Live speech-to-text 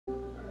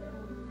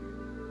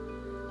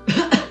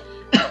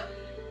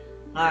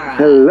Alright.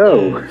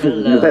 Hello.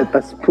 Hello. Let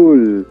us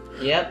pull.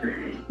 Yep.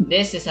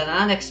 This is an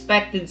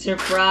unexpected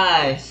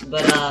surprise,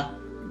 but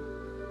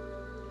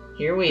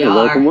here we are.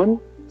 Welcome one.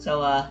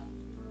 So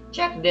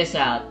check this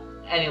out.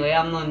 Anyway,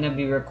 I'm gonna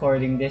be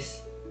recording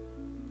this.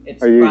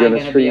 It's Are you probably gonna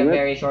gonna be a stream it?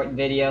 very short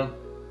video.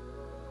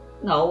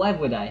 No, why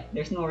would I?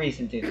 There's no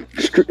reason to.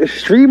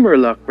 Streamer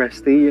luck,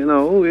 Resty. You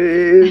know,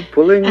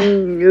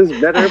 pulling is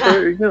better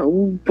for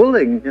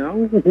pulling. You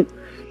know.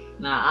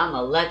 Nah, I'm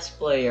a Let's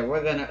Player.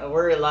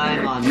 We're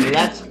relying on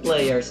Let's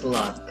Players'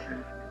 luck.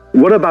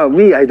 What about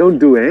me? I don't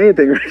do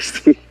anything,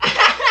 Resty.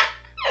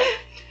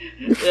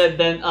 And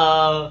then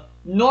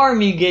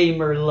normie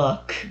gamer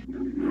luck.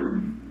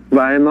 But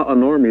I'm not a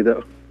normie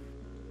though.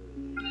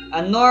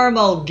 A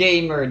normal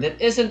gamer that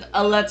isn't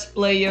a Let's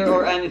Player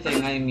or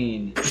anything, I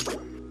mean.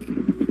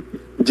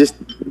 Just,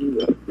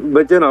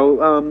 but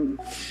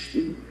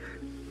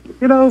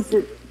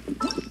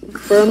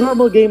for a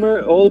normal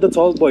gamer, all the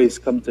tall boys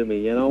come to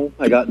me, you know?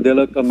 I got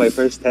Diluc on my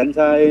first 10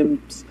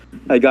 times.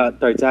 I got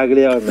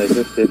Tartaglia on my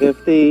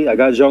 50-50. I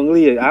got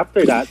Zhongli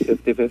after that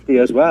 50-50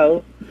 as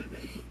well.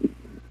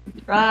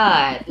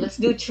 Right, let's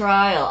do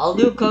trial. I'll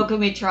do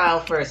Kokomi trial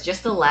first,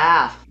 just to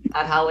laugh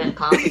at how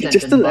incompetent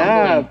Just to and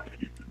laugh.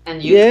 bumbling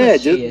and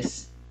useless Yeah, she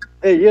is.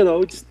 Hey,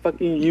 just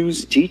fucking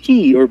use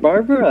Chi-Chi or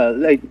Barbara.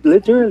 Like,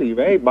 literally,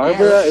 right?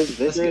 Barbara is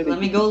literally... Let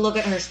me go look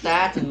at her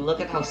stats and look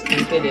at how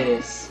stupid it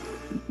is.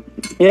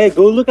 Yeah,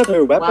 go look at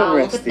her weapon, Wow,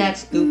 look Resty. at that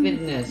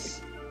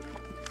stupidness.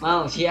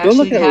 Wow, she Go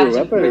look actually at her has a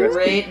weapon, crit Resty.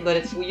 rate, but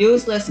it's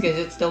useless because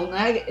it's still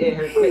negative.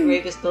 Her crit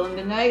rate is still in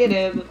the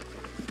negative.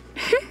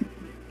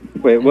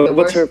 Wait, And the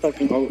what's her worst-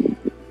 fucking...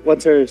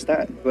 What's her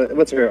stat?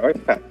 What's her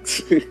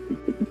artifacts?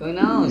 Who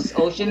knows?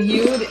 Ocean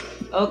hued?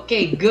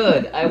 Okay,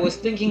 good. I was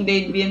thinking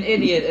they'd be an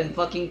idiot and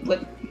fucking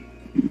put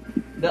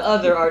the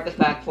other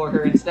artifact for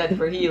her instead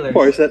for healers.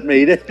 Force that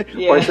made it.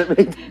 Yeah. Force that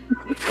made it.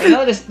 You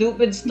know the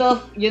stupid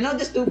stuff? You know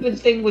the stupid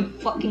thing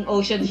with fucking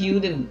Ocean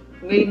Hued and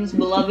Raiden's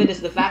Beloved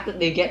is the fact that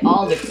they get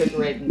all the crit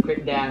rate and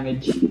crit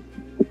damage.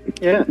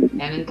 Yeah. And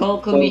then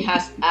Kokomi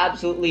has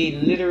absolutely,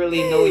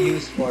 literally no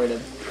use for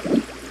them.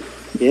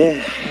 Yeah.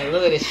 Hey,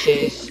 look at this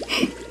shit.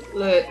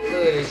 Look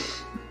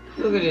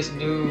at this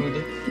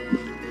dude.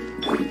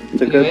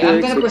 Anyway, I'm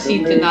gonna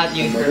proceed to not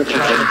use her for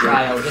the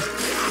trial, just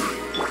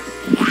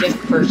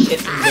for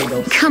shits and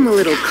giggles. Come a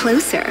little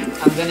closer.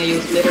 I'm gonna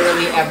use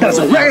literally That's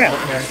a everyone rat.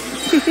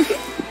 else with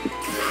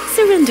her.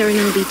 Surrender and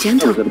I'll be That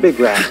gentle. was a big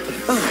rat.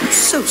 Oh,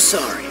 so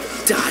sorry.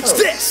 Dodge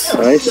this.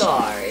 Nice.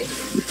 Sorry.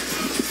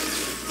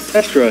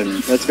 Let's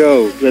run. Let's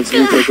go. Let's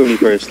do Kokomi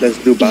first. Let's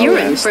do Bao You're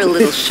in last. for a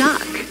little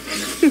shock.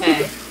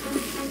 Hey.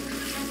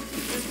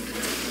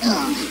 Okay,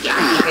 fine.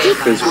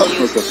 Because I'll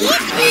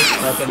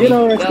use You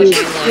know, Kokomi.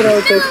 Resty,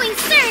 Go, Shenlong. Following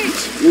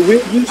surge.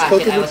 we'll use Ah,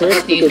 shit, I Kokomi was first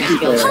supposed to use because my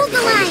skill she's first Hold the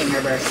before line. using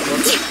her burst.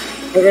 Whoops.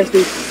 Hey,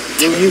 Resty,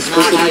 we'll use No,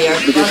 no, Kokomi you're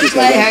first because supposed she's to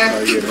play a her.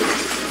 1-star unit.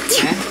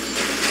 Eh?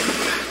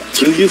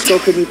 We'll use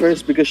Kokomi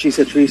first because she's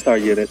a 3-star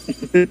unit.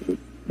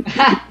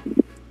 Ha!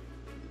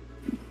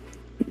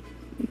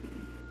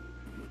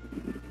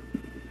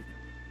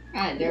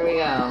 Alright, there we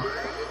go.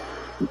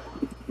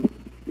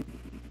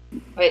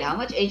 Wait, how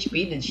much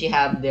HP did she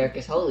have there?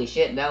 Cause holy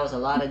shit, that was a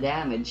lot of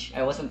damage.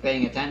 I wasn't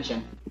paying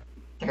attention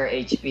to her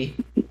HP.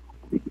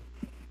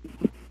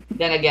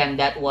 Then again,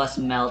 that was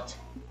melt.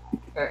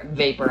 Or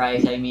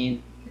vaporize, I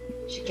mean.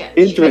 She can't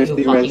do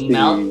Interesting, fucking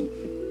melt.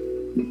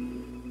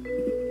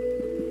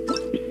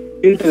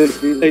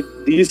 Interesting. Like,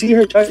 do you see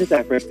her charge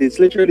attack, Resty? It's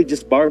literally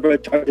just Barbara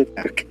charge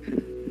attack.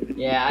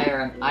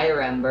 Yeah, I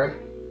remember.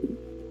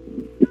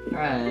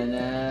 Alright, and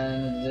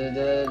then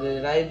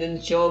the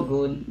Raiden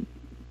Shogun.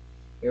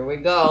 Here we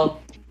go.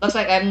 Looks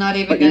like I'm not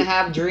even gonna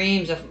have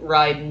dreams of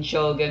Raiden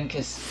Shogun,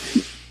 cause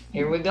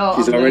here we go.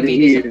 She's I'm gonna already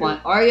be here.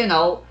 disappointed. Or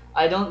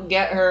I don't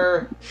get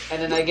her,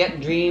 and then I get a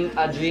dream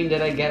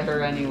that I get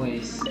her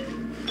anyways.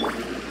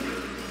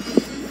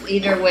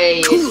 Either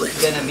way,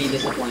 it's gonna be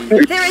disappointing.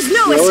 There is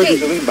no You're already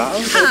escape. doing Bao?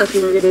 I thought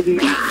you were gonna do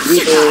No,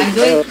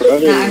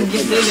 I'm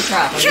just doing the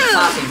trap. I'm just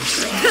talking.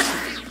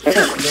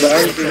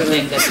 There's a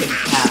thing that could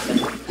happen.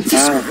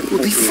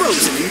 Will be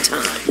frozen in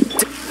time.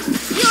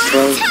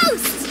 Well,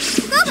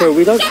 Toast. so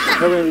we don't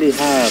currently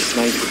have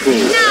 90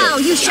 pools. Now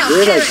you shall We're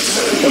like perish.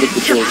 70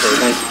 pools or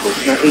 90 pools,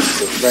 not 80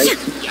 pools, right?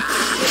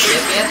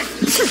 Yep.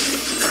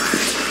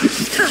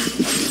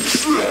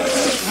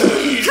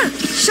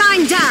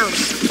 Shine down.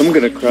 I'm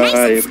gonna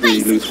cry if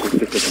we lose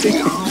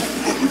 50-50.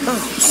 Oh,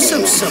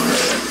 so sorry.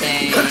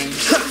 Same.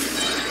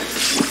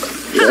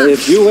 Yeah,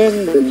 if you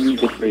win, then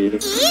good for you.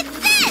 Eat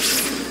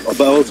this. Oh,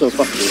 but also,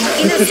 fuck you.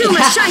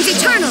 Inazuma shines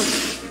eternal.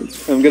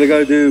 I'm gonna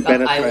go do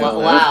Bennett trial now.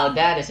 Wow,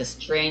 that is a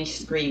strange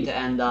screen to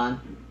end on.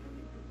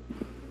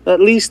 At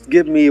least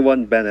give me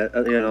one Bennett,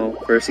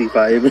 for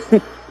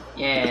C5.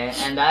 Yeah,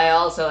 and I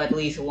also at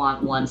least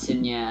want one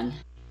Sinyan.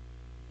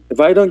 If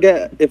I don't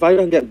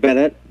get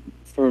Bennett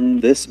from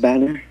this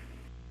banner,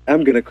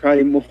 I'm gonna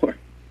cry more.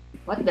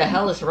 What the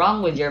hell is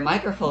wrong with your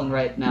microphone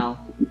right now?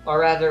 Or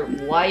rather,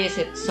 why is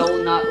it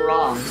so not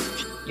wrong?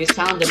 You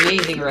sound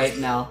amazing right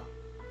now.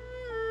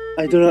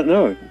 I do not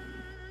know.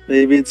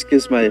 Maybe it's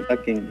because my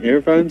fucking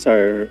earphones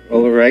are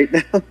all right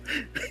now.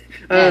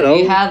 I Yeah, don't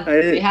do you know. have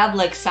do you have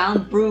like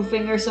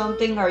soundproofing or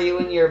something? Are you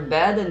in your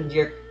bed and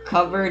you're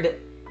covered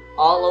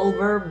all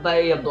over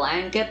by a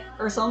blanket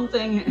or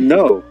something?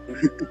 No.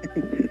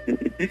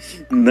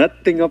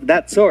 Nothing of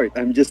that sort.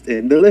 I'm just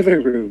in the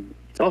living room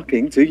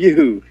talking to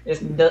you.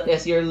 Is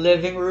your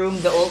living room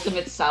the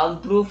ultimate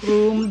soundproof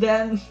room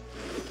then?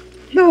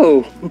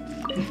 No.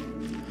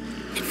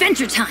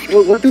 Adventure time.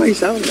 What do I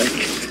sound like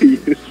to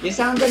you? You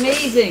sound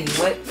amazing.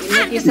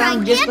 You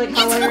sound just like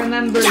how I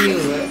remember you.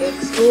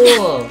 It's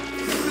cool.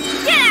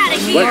 Get out of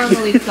When we here.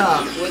 normally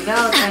talk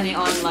without any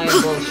online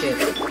bullshit.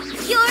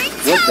 You're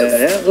What the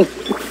hell?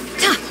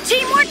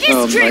 Teamwork I is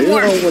don't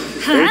dreamwork. know what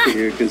to say to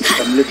you because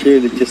I'm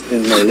literally just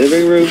in my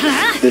living room,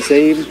 the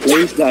same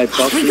place that I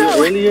talked to you go.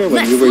 earlier when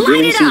Let's you were light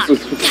doing it up.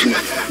 seafood.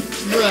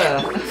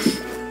 Bruh.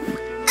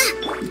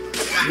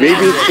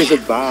 Maybe it's because of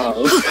Bao.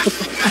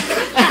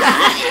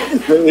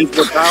 It's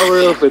the power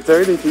of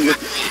eternity.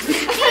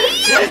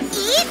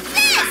 Eat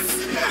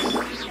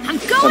this. I'm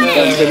going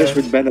I'm in. finished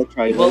with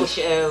Benetrial.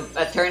 Bullshit.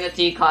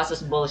 Eternity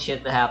causes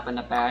bullshit to happen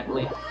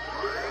apparently.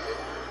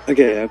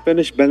 Okay, I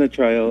finished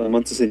Benetrial. I'm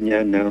on to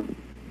Sinyan now.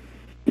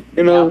 You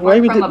Yeah, know,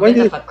 apart from a why bit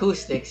did, of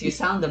acoustics, you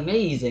sound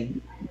amazing.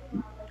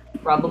 I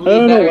Probably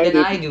don't know better why than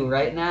they, I do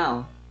right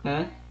now.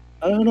 Huh?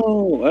 I don't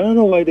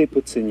know why they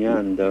put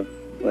Sinyan though.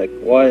 Like,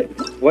 why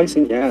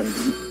Sinyan?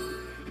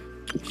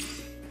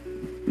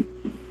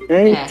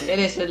 Right? Yeah, it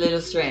is a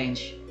little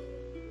strange.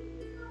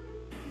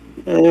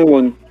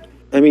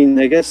 I mean,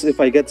 I guess if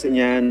I get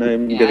Sinyan,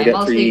 I'm Yeah, gonna I get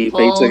mostly 3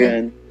 fates pulled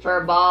again. for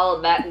a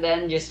ball back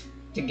then just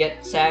to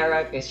get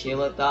Sarah because she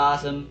looked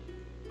awesome.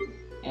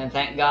 And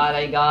thank God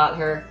I got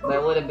her. But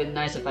it would have been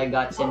nice if I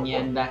got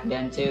Sinyen back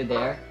then too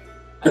there.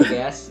 I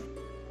guess.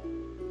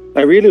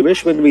 I really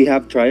wish when we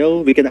have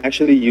trial, we can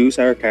actually use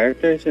our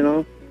characters, you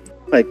know?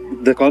 Like,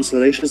 the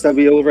constellations that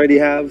we already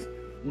have.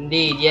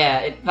 Indeed, yeah.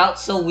 It felt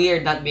so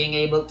weird not being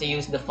able to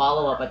use the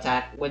follow-up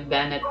attack with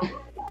Bennett.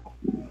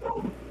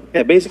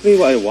 Yeah, basically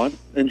what I want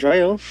in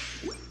trial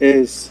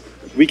is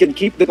we can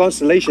keep the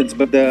constellations,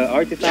 but the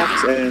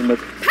artifacts and the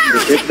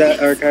shit that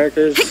our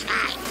characters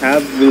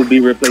have will be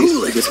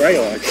replaced with the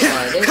trial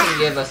artifacts. They can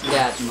give us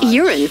that much.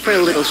 You're in for a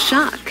little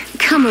shock.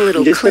 Come a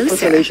little Just the closer.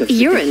 constellations.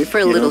 You're in for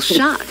a You know? little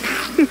shock.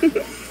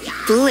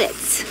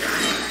 Blitz.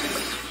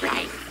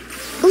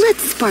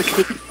 Let's spark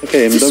the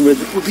Okay, I'm This done with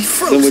will be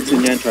done with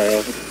frozen. Sinyan trial.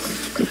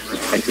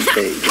 I should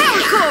say.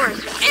 power cord.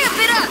 Amp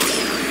it up.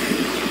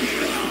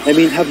 I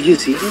mean, have you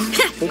seen him?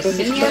 Is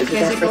Sinyen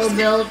physical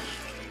build?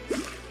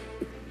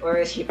 Or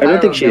is she I don't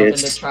pyro think she built in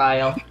the is.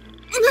 trial?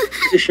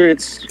 Pretty sure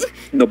it's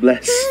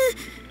noblesse.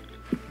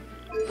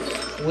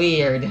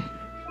 Weird.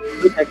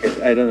 Check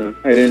it. I don't know.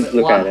 I didn't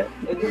look at it.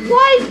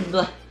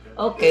 What?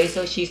 Okay,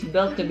 so she's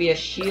built to be a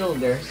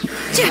shielder.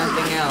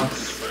 Nothing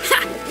else.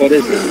 What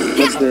is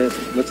it?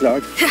 What's the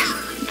art?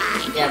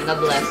 Yeah,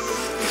 noblesse.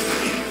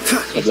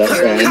 She's Noblesse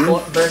early and-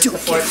 burst Don't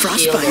support get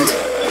frostbite.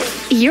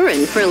 shielder. You're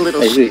in for a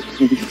little I see.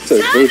 So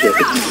it's bullshit.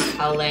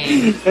 How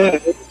lame.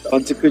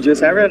 On to Kujo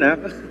Sarah now.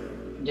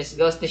 Just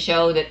goes to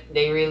show that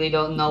they really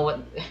don't know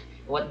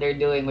what they're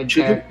doing with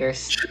Should we-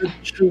 characters.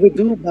 Should we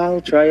do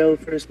Bao trial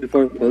first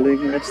before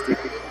pulling Rusty?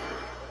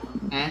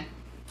 Eh?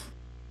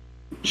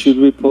 Should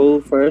we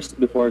pull first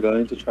before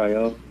going to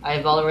trial?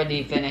 I've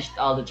already finished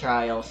all the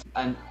trials.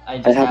 I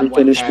just I have haven't one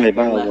finished my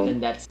character Bao left, one.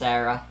 and that's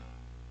Sarah.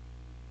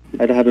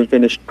 I haven't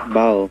finished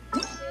Bao.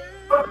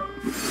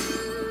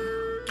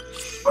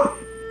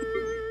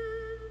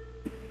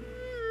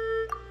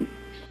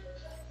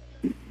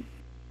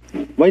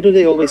 Why do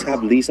they always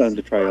have Lisa on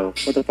the trial?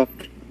 What the fuck?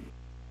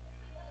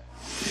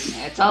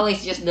 It's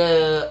always just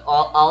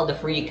all the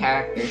free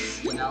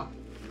characters, you know.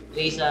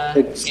 Lisa,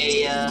 It's-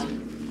 Kaya,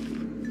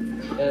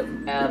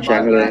 Barbara,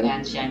 Xiangling.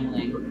 and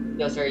Xiangling.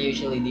 Those are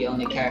usually the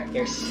only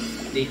characters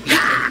they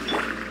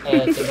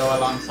feature to go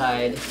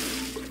alongside.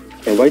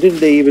 And why didn't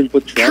they even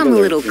put Traveler? Come a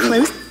little You know?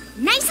 close.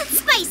 Nice and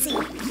spicy.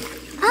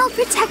 I'll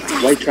protect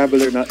us. Why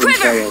Traveler not in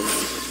Quiver. trial?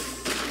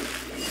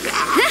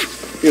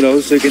 You know,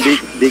 so they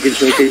can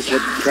showcase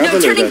what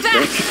Traveler turning does, back.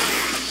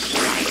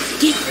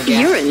 right?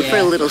 You're in for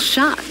a Yeah. little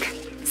shock.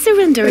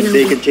 Surrender And in a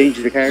they little. can change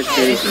the characters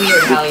It's with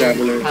weird how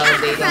Traveler.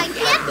 they don't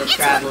let the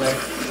traveler.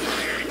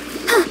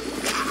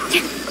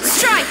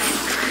 Strike.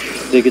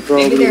 They could Maybe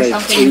probably there's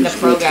like something in the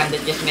change program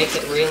that just makes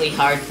it really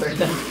hard for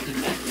them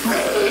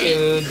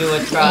to do a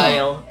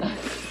trial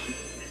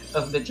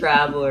of the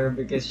traveler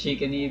because she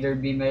can either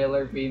be male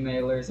or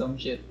female or some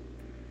shit.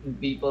 And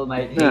people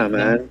might hate Nah, them.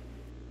 man.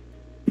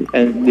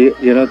 And the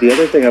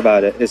other thing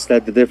about it is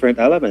that the different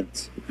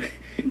elements.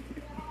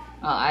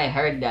 Oh, I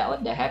heard that.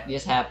 What the heck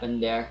just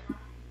happened there?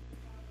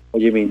 What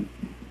do you mean?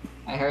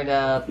 I heard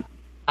a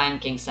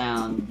clanking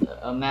sound,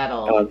 a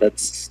metal.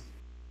 That's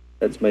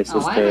my Oh, sister.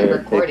 why am I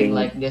recording taking-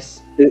 like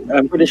this?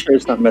 I'm pretty sure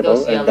it's not metal,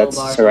 Those and yellow that's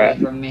bars away ceramic.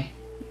 from me.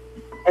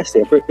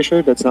 I'm pretty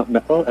sure that's not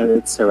metal, and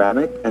it's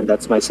ceramic, and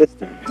that's my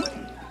sister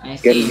I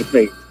getting see. the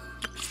plate.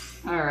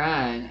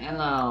 Alright,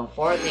 hello.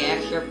 40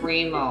 extra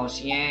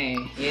primos, yay.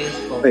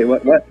 Useful. Wait,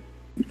 what?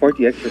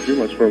 40 extra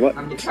Jumas for what?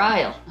 From the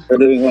trial. For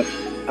doing what?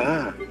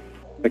 Ah,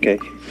 okay.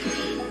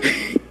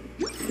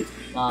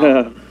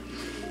 Wow.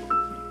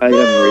 I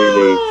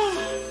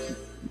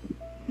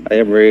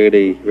am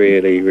really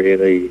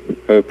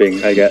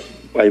hoping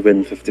I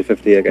win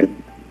 50-50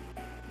 again.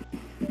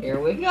 Here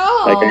we Okay.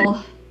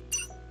 go.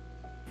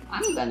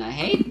 I'm gonna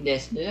hate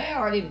this. Did I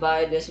already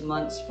buy this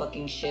month's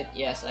fucking shit?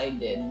 Yes, I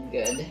did.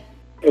 Good.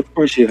 Of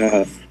course you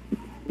have.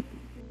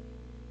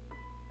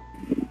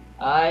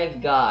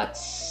 I've got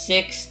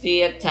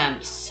 60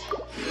 attempts.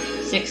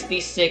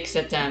 66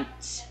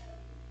 attempts.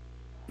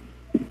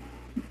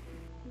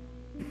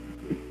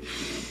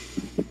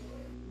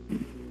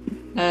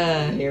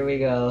 Here we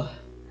go.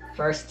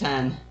 First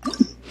 10.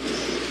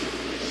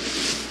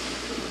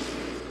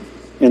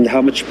 And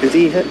how much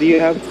pity do you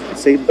have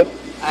saved up?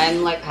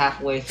 I'm like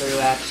halfway through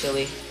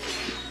actually.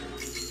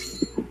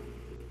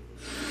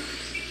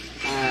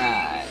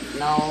 Alright,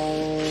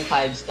 no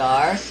 5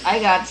 stars. I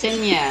got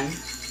Sinyan.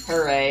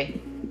 Hooray.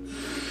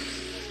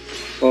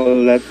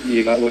 Well,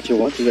 you got what you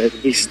wanted at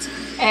least.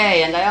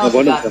 Hey, and I also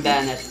one of got them.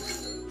 Bennett.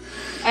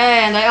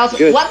 Hey, and I also—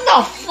 Good. What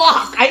the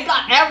fuck? I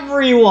got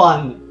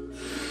everyone!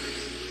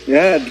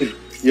 Yeah,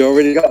 you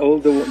already got all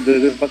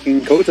the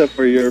fucking quota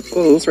for your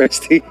pulls,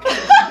 Resty.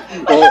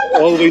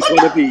 Always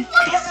want to be.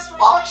 What is this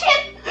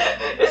bullshit?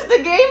 Is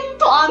the game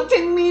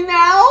taunting me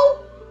now?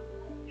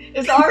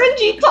 Is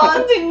RNG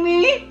taunting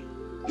me?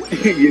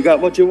 You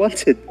got what you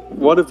wanted.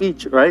 One of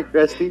each, right,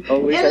 Resty?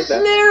 Always like It's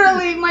that.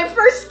 literally my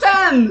first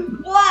 10!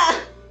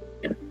 What?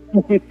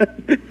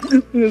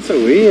 It's so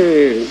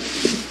weird.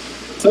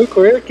 So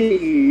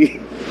quirky.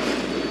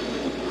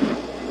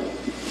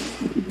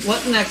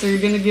 What next? Are you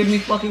gonna give me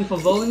fucking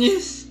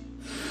Favonius?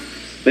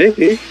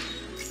 Maybe.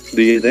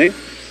 Do you think?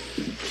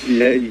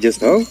 Yeah, you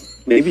just know.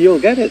 Maybe you'll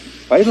get it.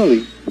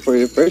 Finally. For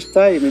your first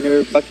time in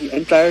your fucking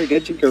entire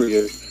Genshin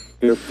career.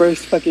 Your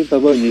first fucking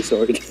Pavoni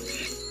sword.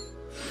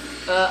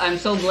 I'm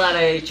so glad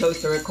I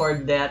chose to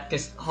record that,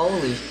 cause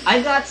holy—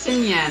 I got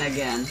Sinyan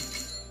again.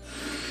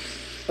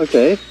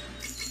 Okay.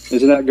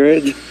 Isn't that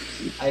good?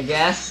 I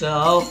guess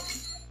so.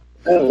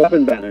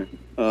 Weapon banner.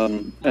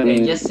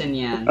 Okay, just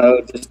Sinyan.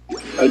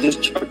 I'll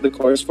just chart the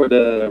course for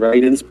the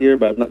Raiden spear,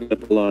 but I'm not gonna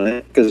pull on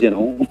it because you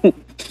know.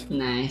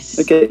 Nice.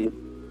 Okay.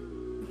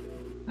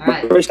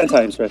 Alright, First 10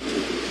 times, right?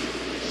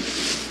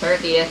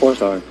 30th.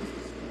 4-star.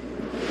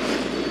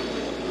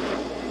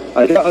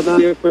 I got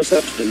another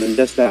perception and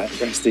just that,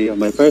 Resty, on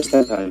my first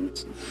 10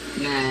 times.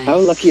 Nice. How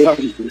lucky are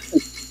you?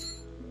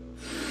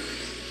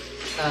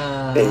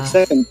 Okay,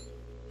 second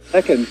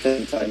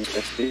 10 times,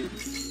 Resty.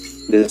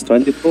 This is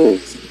 20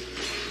 pulls.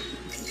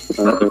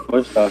 Another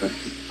 4-star.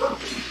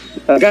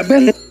 I got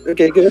Bennett.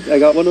 Okay, good. I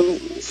got one of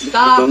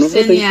Stop, the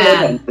things that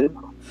I Sinyan! wanted.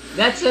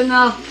 That's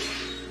enough!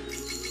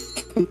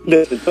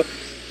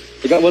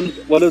 I got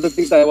one of the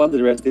things that I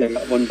wanted, Resty. I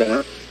got one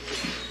Bennett.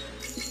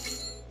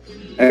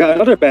 I got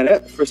another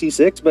Bennett for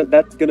C6, but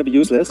that's gonna be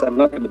useless. I'm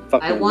not gonna I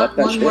fucking want let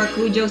that one shit. more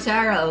Cujo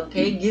Sarah,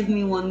 okay? Give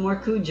me one more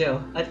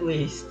Cujo, at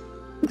least.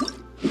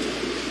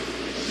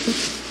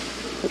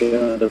 Okay,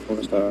 another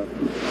 4-star.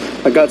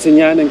 I got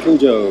Sinyan and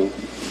Kujo.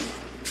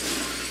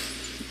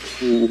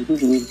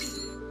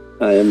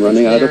 I am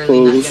running out of It's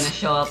literally not pulls. gonna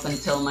show up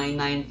until my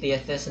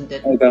 90th, isn't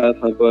it? I got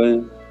my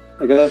boy.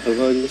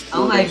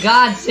 Oh my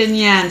god,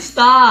 Sinyan,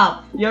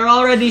 stop! You're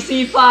already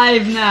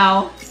C5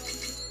 now!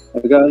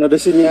 I got another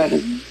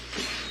Sinyan.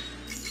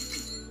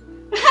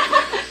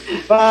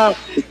 Fuck!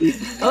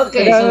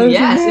 Okay, so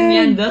yeah,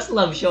 Sinyan does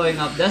love showing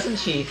up, doesn't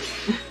she?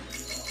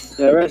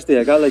 Yeah, Resty,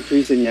 I got like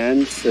 3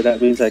 Sinyans, so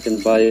that means I can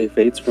buy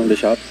Fates from the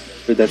shop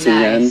with that Nice.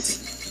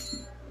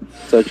 Sinyans.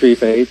 So 3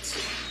 Fates.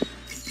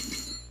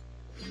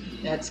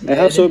 That's good. I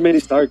have so many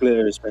star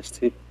glitters,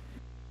 Resty.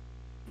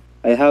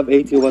 I have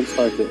 81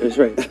 star glitters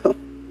right now.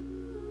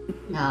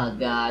 Oh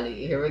god,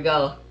 here we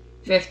go.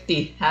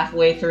 50,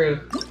 halfway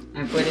through.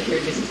 I'm pretty sure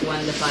this is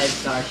when the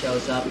 5-star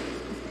shows up.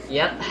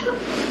 Yep.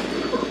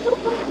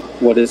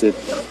 What is it?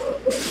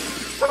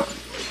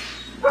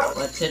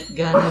 What's it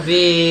gonna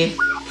be?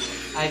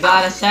 I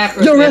got a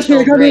Yo, Resty,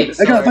 sacrificial great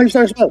I got 5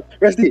 stars as well.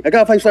 Resty, I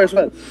got 5 stars as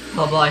well.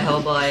 Oh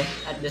boy,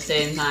 at the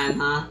same time,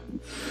 huh?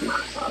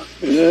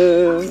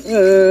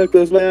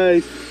 Close my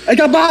eyes. I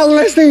got battle,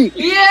 Resty!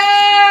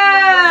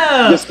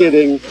 Yeah! Just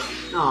kidding.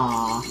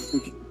 Aww.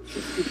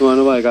 You wanna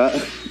know what I got?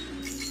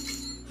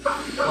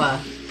 What?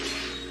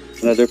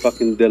 Another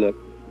fucking Diluc.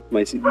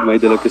 My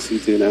Diluc is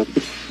C2 now.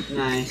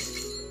 Nice.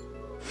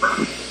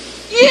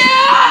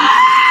 Yeah!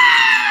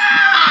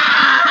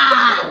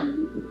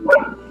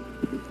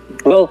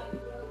 Well,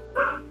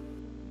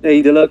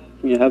 hey Diluc,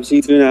 you have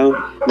C2 now.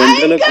 When I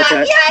Diluc got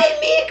attacks,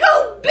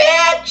 Yaimiko,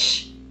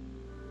 bitch!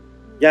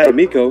 yeah,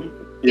 Miko, you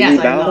Yes, mean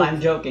I know, Bao? I'm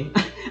joking.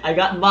 I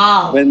got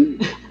Bao.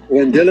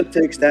 When Diluc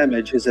takes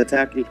damage, his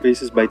attack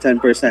increases by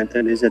 10%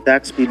 and his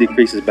attack speed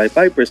decreases by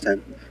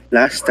 5%.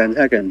 Last 10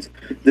 seconds.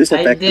 This I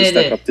effect is did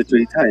stuck it. up to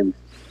 3 times.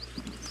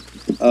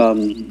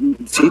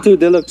 C2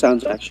 Diluc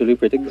sounds actually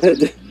pretty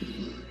good.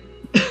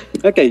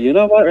 Okay, you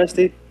know what,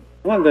 Resty?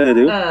 What I'm gonna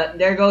do?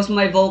 There goes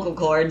my vocal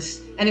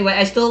cords. Anyway,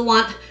 I still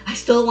want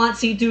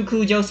C2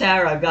 Kujo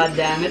Sarah. God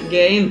damn it,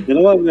 game. You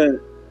know what I'm gonna?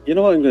 You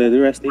know what I'm gonna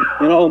do, Rusty?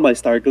 You know all my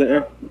star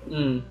glitter?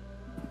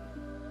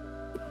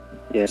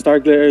 Yeah, star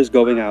glitter is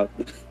going out.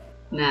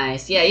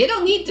 Nice. Yeah, you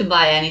don't need to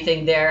buy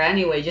anything there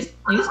anyway. Just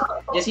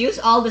use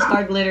all the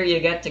star glitter you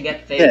get to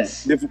get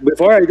fates. Yeah.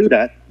 Before I do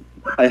that,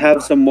 I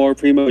have some more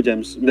primo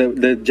gems,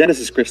 the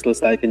Genesis crystals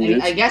that I can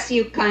use. I guess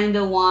you kind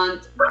of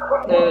want.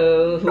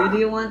 Who do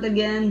you want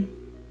again?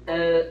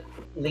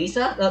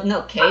 Lisa?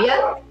 No,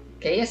 Kaya.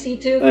 Kaya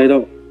C2. I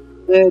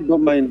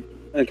don't mind.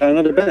 I got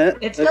another Bennett.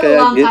 It's still a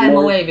long time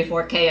away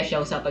before Kaya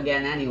shows up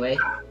again anyway.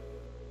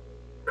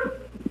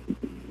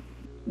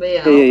 But you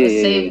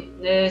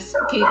know, let's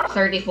keep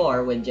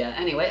 34 with ya.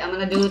 Anyway, I'm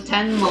gonna do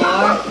 10 more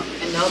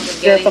and hope of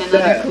getting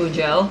another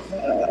Kujo.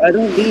 I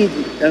don't need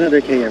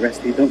another Kaya,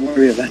 Rusty. Don't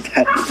worry about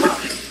that.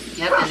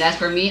 Yep, and as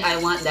for me, I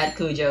want that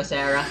Kujo,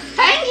 Sarah.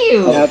 Thank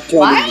you! I have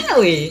 20,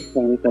 Finally!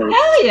 20 fates.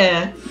 Hell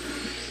yeah!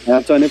 I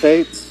have 20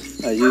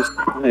 fates. I used...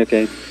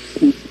 Okay.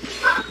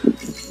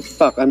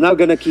 Fuck, I'm now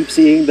gonna keep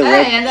seeing the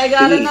red... Hey, and I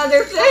got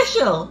another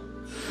facial!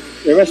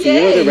 The rest, you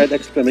know the Yay. red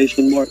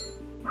exclamation mark?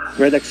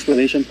 Red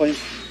exclamation point?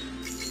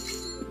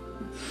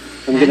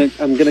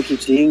 I'm gonna keep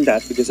seeing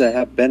that because I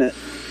have Bennett.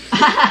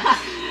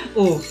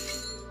 Ooh.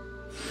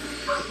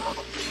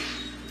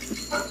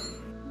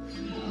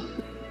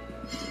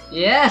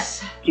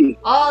 Yes!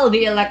 All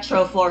the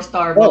Electro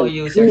 4-star bow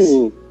users.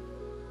 Ooh.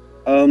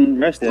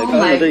 Rusty, I Oh got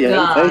my another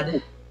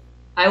god.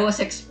 I was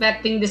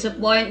expecting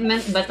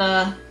disappointment, but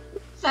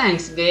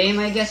thanks game.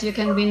 I guess you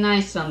can be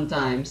nice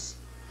sometimes.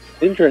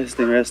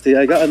 Interesting, Rusty.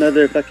 I got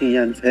another fucking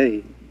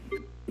Yanfei.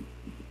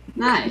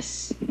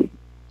 Nice.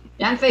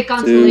 Yanfei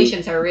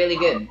constellations are really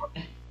good.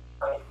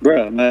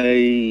 Bruh,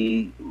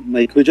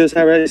 my Kujo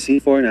Sarah is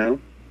C4 now.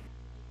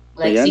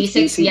 Like Yanfei,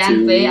 C6 C2.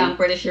 Yanfei, I'm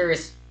pretty sure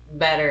is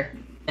better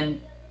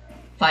than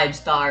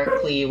 5-star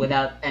Klee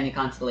without any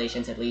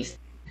constellations at least.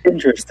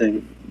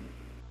 Interesting.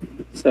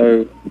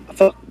 So,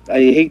 fuck, I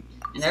hate...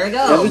 And there we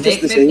go, we make just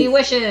 50 disable-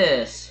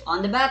 wishes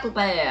on the battle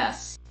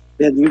pass.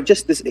 Yeah, you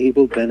just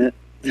disabled Bennett.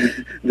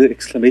 The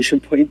exclamation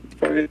point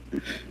for it.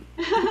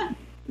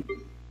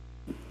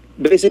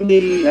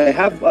 Basically, I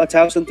have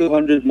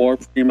 1,200 more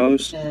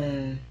primos.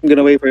 I'm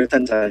gonna wait for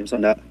 10 times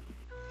on that.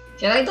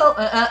 Should I go,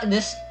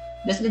 does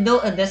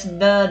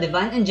the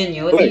Divine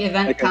Ingenuity Wait, I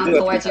event can count do it.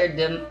 towards your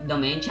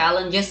domain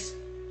challenges?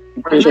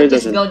 I'm I pretty sure might it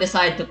just doesn't. go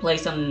decide to play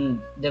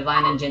some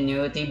Divine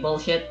Ingenuity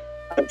bullshit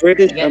I'm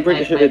pretty to get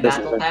sure my it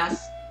battle doesn't.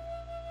 pass.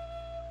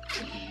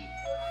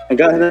 I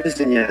got another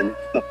Sinyan.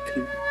 Fuck.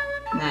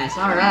 Nice,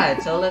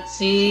 alright, so let's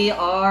see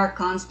our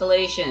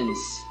constellations.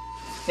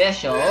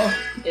 Official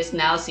is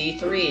now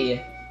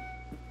C3.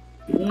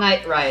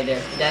 Knight Rider,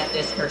 that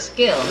is her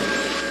skill,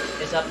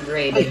 is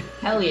upgraded.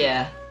 Hell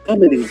yeah. So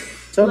many Look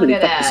fucking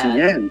at that.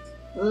 Sinyans.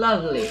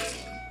 Lovely.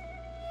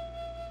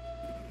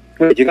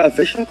 Wait, you got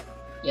official?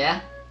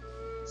 Yeah.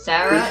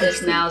 Sarah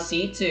is now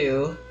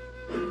C2.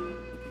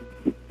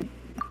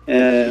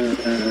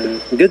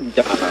 Good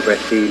job,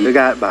 Ricky. You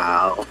got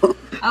Bao.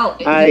 Oh,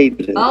 I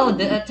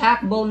the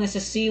attack bonus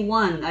is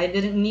C1. I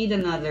didn't need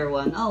another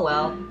one. Oh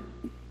well.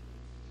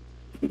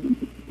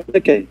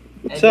 Okay,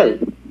 I so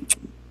did.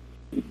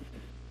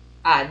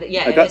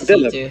 Yeah, I it got is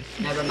Dylan. C2.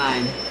 Never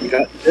mind. you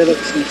got Dylan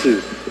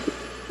C2.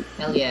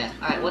 Hell yeah.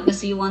 Alright, what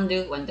does C1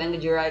 do? When Tengu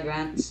Jirai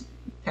grants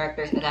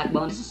characters attack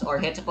bonuses or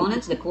hits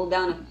opponents, the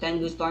cooldown of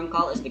Tengu Storm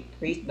Call is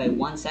decreased by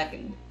 1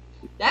 second.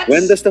 That's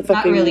When does the not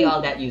fucking- really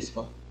all that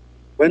useful.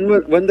 When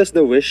does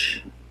the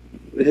Wish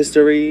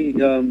history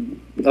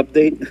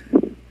update?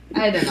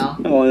 I don't know.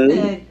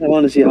 I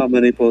want to see how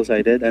many pulls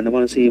I did, and I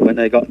want to see when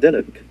I got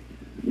Dylan.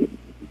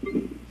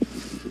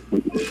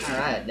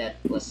 Alright, that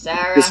was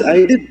Sarah. 'Cause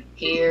I did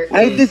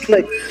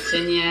like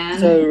Xinyan.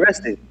 so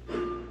resting.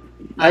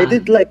 I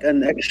did like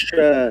an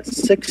extra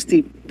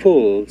 60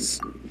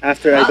 pulls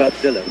after I Ah. got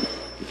Dylan.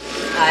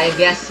 I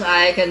guess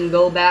I can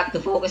go back to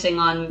focusing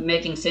on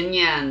making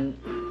Xinyan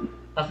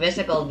a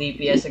physical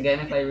DPS again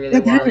if I really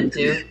wanted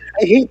to.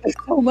 I hate this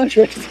so much,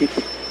 Resty.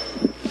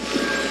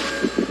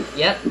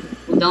 Yep,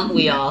 don't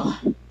we all?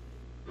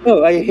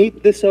 Oh, I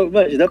hate this so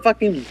much. The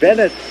fucking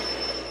Bennett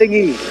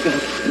thingy.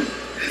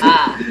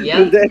 With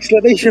Yep, the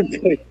exclamation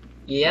point.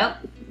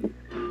 yep.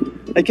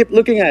 I kept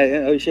looking at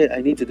it. Oh shit,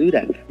 I need to do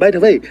that. By the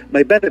way,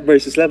 my Bennett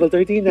burst is level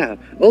 13 now.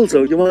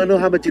 Also, you want to know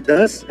how much it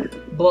does?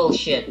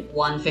 Bullshit.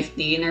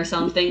 115 or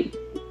something?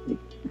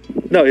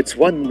 No, it's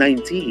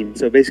 119,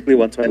 so basically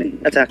 120.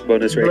 Attack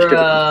bonus rate.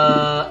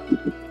 Bruh.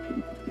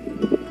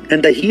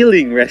 And the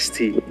healing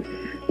resty.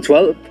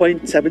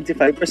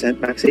 12.75%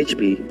 max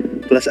HP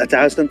plus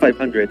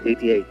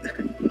 1,588.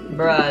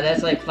 Bruh,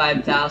 that's like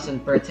 5,000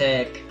 per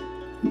tick.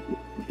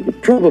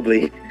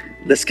 Probably.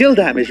 The skill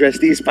damage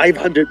resty is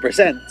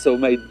 500%, so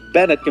my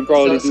Bennett can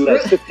probably So do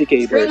like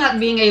 50k Screw burst. not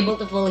being able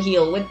to full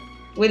heal.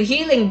 With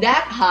healing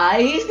that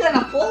high, he's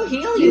gonna full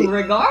heal you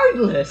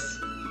regardless.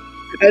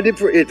 And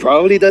it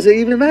probably doesn't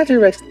even matter,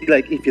 Resty.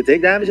 Like, if you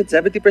take damage at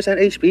 70%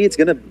 HP, it's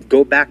gonna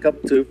go back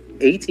up to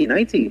 80,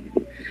 90.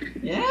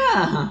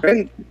 Yeah.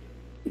 Right?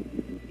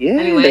 Yeah.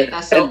 Anyway,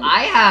 so and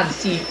I have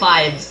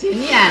C5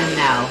 Xinyan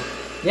now.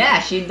 Yeah,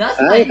 she does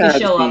I like to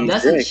have show up,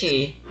 doesn't C6.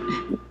 she?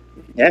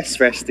 Yes,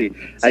 Resty.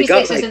 I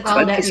got C6 like isn't all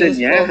 20 that useful,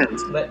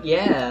 Sinyans. but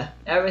yeah,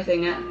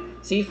 everything.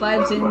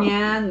 C5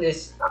 Xinyan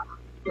is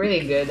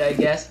pretty good, I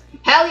guess.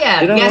 Hell You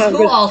yeah! know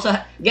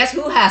what? Guess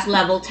who has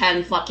level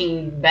 10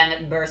 fucking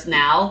Bennett burst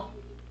now?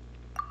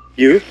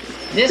 You?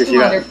 This 'Cause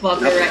you got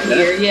motherfucker right Bennett?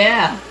 here.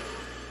 Yeah.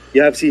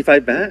 You have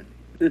C5 Bennett?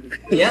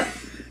 Yep.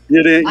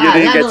 You didn't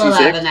get Level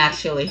 11 C6?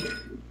 actually.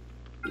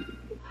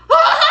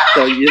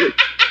 So you.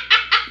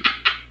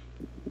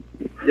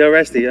 Yo,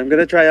 Resty, I'm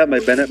gonna try out my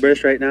Bennett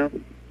burst right now.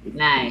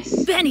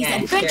 Nice. Benny's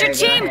Yeah, adventure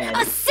sure, go team.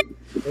 ahead.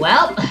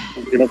 Well,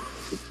 I'm gonna,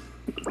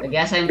 I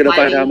guess I'm gonna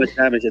find out how fighting. much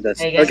damage it does.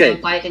 I guess Okay,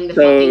 I'm fighting the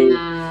so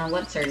fucking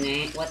what's her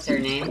name? What's her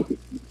name?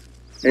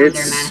 Under it's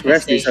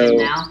Resty. manifestation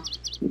now.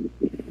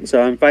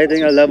 So I'm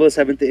fighting a level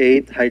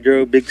 78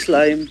 Hydro Big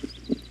Slime.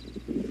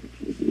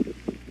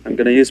 I'm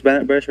gonna use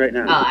Bennett burst right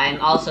Oh, now. I'm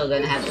also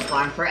gonna have to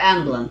farm for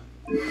emblem.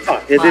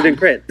 Oh, it fun. didn't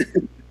crit.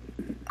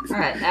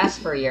 Alright, as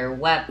for your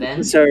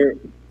weapon, So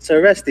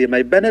Resty,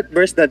 my Bennett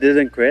burst that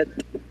didn't crit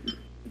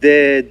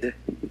did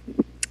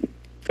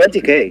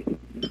 20k.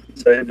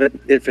 So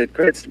if it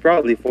crits,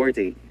 probably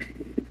 40.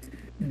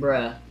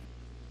 bruh.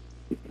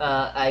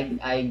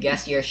 I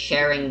guess you're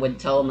sharing with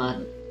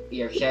Toma.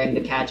 You're sharing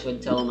the catch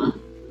with Toma.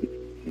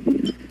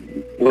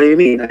 What do you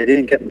mean? I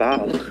didn't get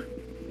Bao.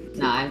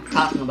 No, I'm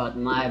talking about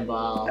my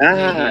ball.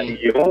 Ah,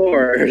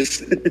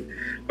 yours.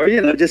 Or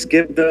just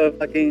give the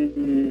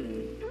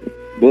fucking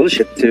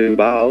bullshit to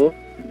Bao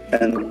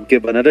and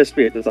give another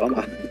spear to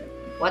Toma.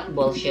 What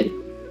bullshit?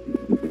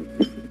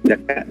 The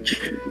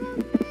catch.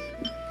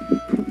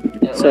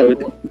 Uh, So-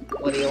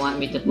 what do you want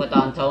me to put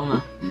on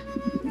Toma?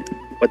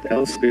 What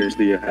else spears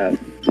do you have?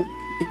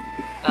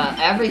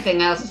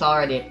 Everything else is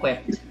already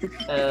equipped.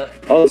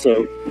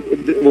 Also,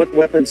 what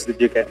weapons did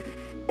you get?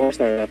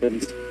 4-star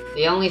weapons.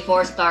 The only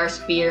 4-star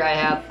spear I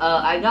have,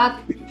 I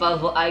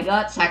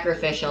got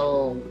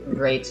sacrificial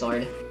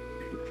greatsword.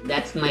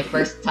 That's my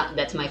first.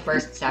 That's my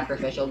first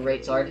sacrificial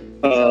greatsword.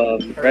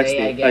 Hooray,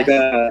 Resty, I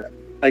guess.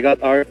 I got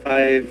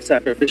R5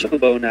 sacrificial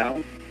bow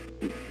now.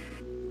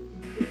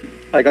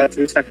 I got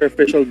 2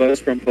 sacrificial bows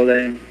from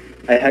pulling.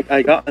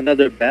 I got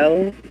another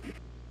bell,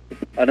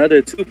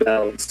 another 2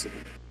 bells.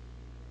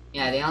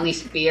 Yeah, the only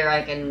spear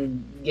I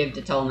can give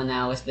to Toma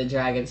now is the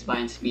dragon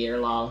spine spear.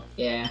 Lol.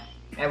 Yeah,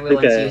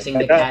 everyone's Okay, using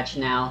I the got- catch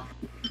now.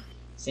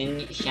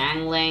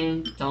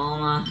 Shangling,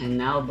 Toma, and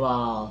now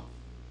Ball.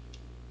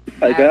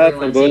 I got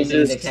Everyone's from using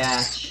the bonus.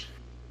 catch.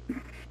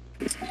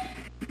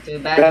 Too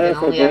bad Got you it can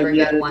for only ever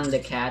get bonus. one to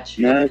catch.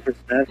 9%.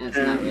 It's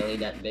not really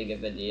that big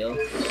of a deal.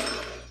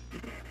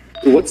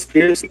 What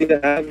spears do you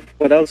have?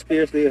 What else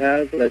spears do you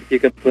have that you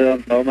can put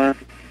on Toma?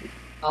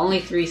 Only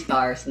 3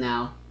 stars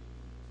now,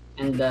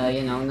 and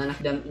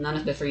none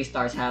of the 3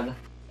 stars have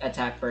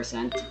attack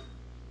percent.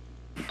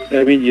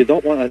 I mean, you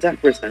don't want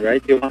attack percent,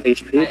 right? You want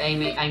HP?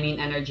 I mean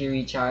energy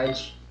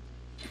recharge.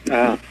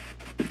 Ah.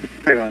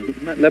 Hang on.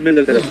 Let me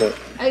look at it.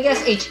 I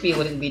guess HP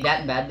wouldn't be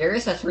that bad. There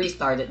is a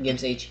 3-star that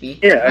gives HP.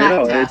 Yeah, I Black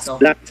know. Tassel. It's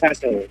Black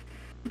Tassel.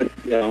 But,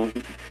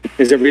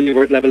 is it really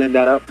worth leveling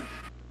that up?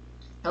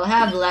 He'll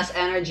have less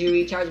energy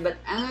recharge, but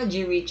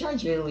energy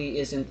recharge really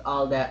isn't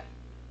all that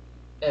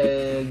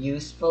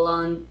useful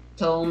on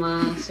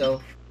Toma,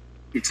 so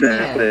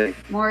Exactly. yeah.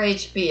 More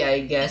HP, I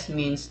guess,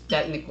 means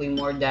technically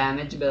more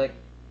damage, but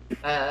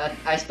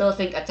I still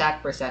think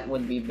attack percent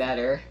would be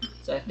better.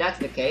 So if that's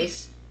the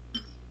case,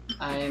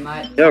 I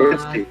might Yeah,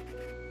 Risky.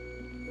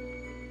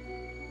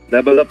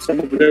 Level up some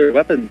of their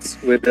weapons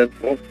with the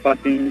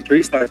fucking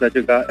 3 stars that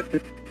you got.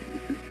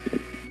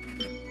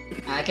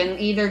 I can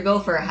either go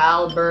for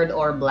halberd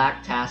or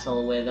black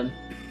tassel with him.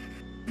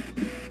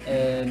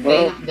 Bane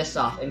Well- of the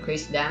Soft,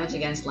 increase damage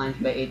against lines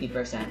by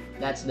 80%.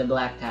 That's the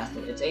black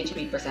tassel. It's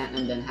HP percent,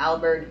 and then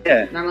halberd.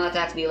 Yeah. Normal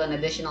attacks deal an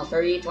additional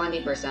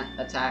 30-20%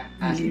 attack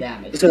as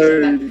damage. So,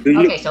 do you-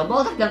 okay, so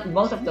both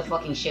of the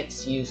fucking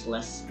shit's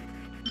useless.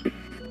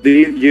 Do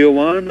you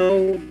want to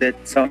know that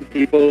some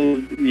people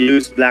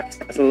use Black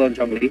Tassel on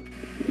Chong-Li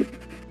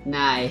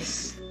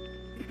Nice.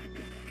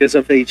 because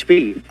of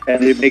HP,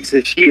 and it makes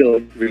his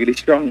shield really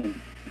strong.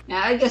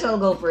 Yeah, I guess I'll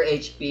go for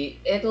HP.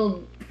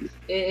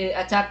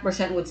 Attack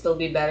percent would still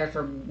be better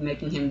for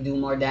making him do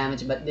more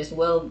damage, but this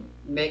will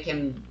make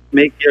him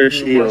Make your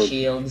do more shield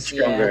shields.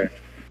 stronger.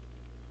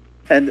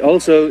 And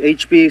also,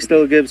 HP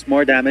still gives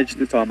more damage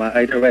to Toma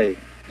either way.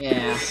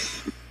 Yeah.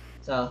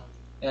 So,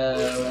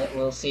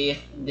 we'll see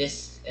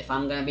if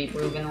I'm gonna be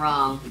proven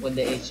wrong with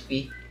the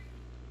HP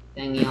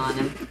thingy on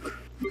him.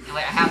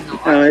 Anyway, I have no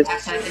Alright.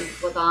 artifacts I can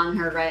put on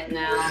her right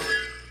now.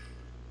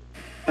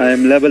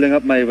 I'm leveling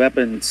up my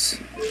weapons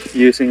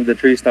using the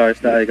 3 stars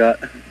that I got.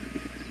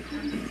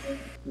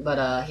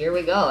 But here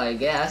we go, I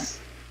guess.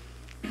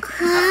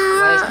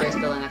 Why is there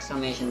still an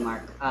exclamation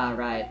mark? Ah,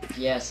 right.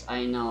 Yes,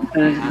 I know.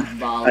 I have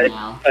ball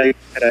now.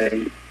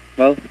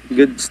 Well,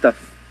 good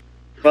stuff.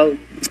 Well,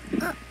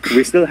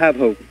 we still have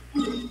hope.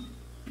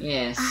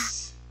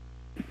 Yes.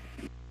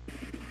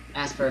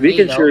 As for We me,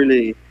 can though,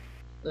 surely.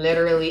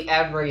 Literally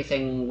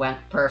everything went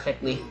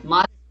perfectly.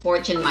 Mod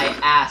fortune my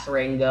ass,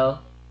 Ringo.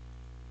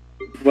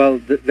 Well,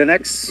 the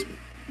next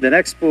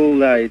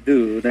pool I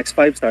do, next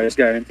 5 stars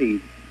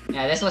guaranteed.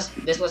 Yeah, this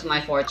was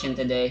my fortune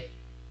today.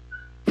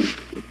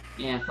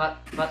 Yeah,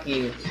 fuck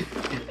you.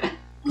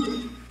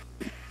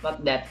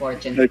 Fuck that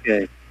fortune.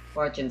 Okay.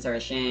 Fortunes are a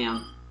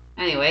sham.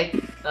 Anyway,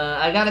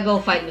 I gotta go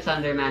fight the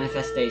Thunder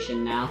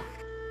Manifestation now.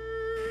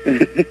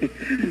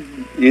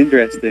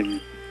 Interesting.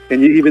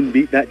 Can you even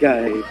beat that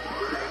guy?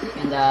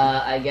 And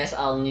I guess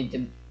I'll need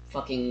to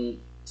fucking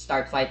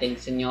start fighting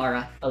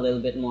Senora a little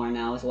bit more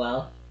now as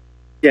well.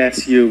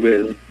 Yes, you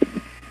will.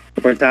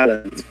 For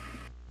talent.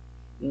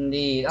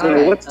 Indeed. So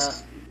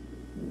Alright.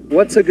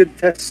 what's a good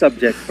test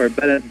subject for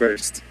Bennett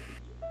Burst?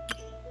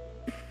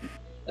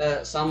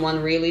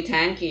 Someone really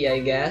tanky, I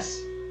guess.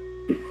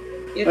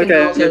 You can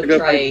Okay, I'm also gonna go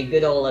try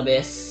good old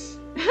Abyss.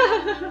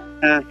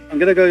 I'm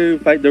gonna go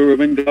fight the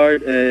Roman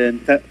Guard in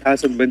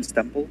Castle Wind's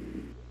Temple.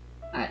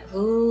 Alright,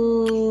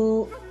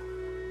 who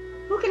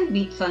can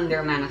beat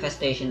Thunder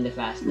Manifestation the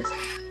fastest?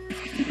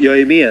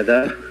 Yoimiya,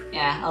 though.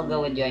 Yeah, I'll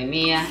go with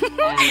Yoimiya, and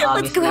Let's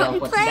obviously go out I'll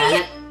and put play.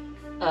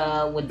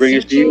 Bennett. Would Bring a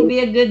Sinchu shield. be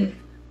a good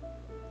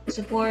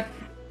support?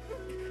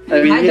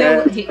 I mean,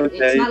 Hydro, yeah, okay.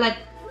 it's not like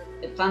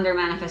Thunder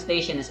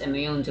Manifestation is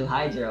immune to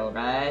Hydro,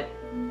 right?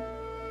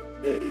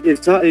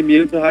 It's not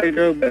immune to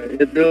Hydro, but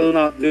it will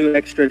not do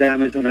extra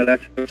damage on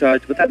Electro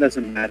Charge, but that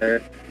doesn't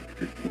matter.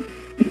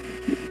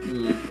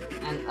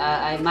 And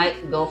I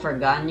might go for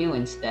Ganyu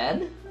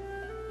instead.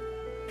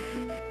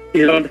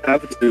 You don't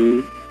have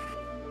to.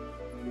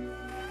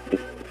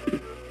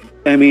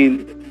 I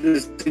mean,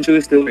 this Sinchu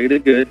is still really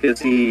good because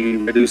he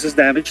reduces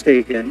damage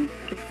taken,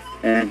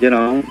 and you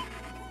know,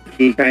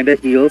 he kind of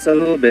heals a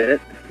little bit.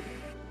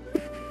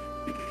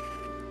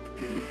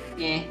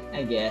 Eh,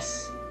 I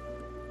guess.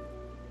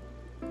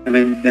 I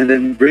mean, and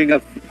then bring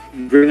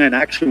an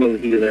actual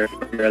healer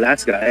for your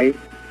last guy.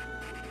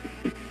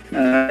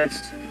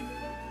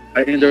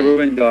 Fighting the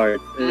Ruin Guard.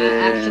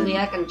 Actually,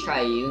 I can try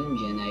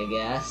Yunjin, I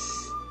guess.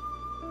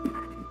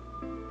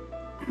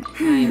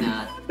 Why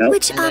not? Nope.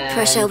 Which And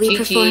opera shall we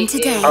Chi-Chi perform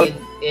today?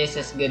 is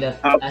as good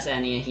as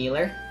any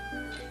healer.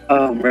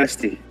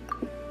 Rusty.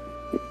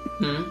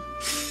 Hmm?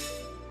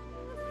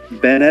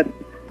 Bennett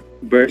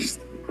Burst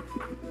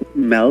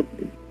Melt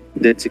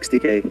did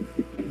 60k.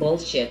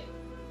 Bullshit.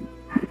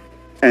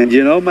 And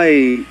you know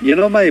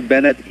my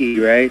Bennett E,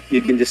 right?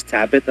 You can just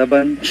tap it a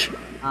bunch.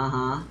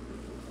 Uh-huh.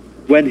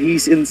 When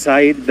he's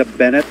inside the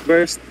Bennett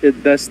Burst,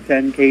 it does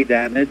 10k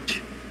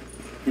damage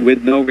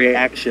with no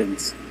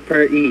reactions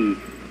per E.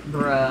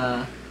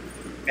 Bruh.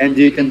 And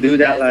you can do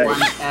that like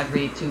once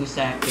every 2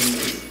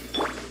 seconds.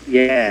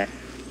 yeah.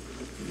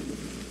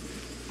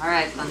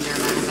 Alright, Thunder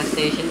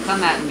Manifestation,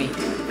 come at me.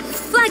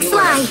 Flag You were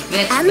fly a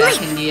bitch and back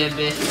leap. in the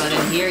abyss, but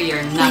in here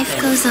you're Life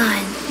nothing. goes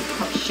on.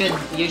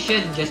 You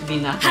should just be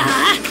nothing.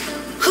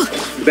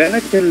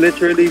 Bennett can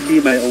literally be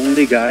my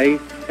only guy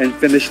and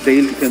finish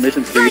daily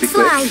commissions Flag really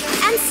fly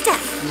quick. and step.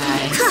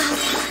 Nice.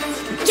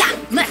 Yeah,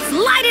 let's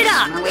light it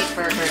I'm up. gonna wait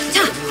for her to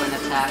do an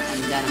attack,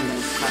 and then I'm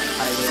gonna try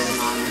to do an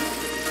honor.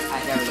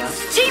 Alright, there we go.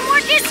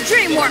 Teamwork is Get an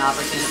dreamwork.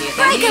 opportunity if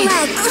Break a any.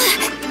 leg.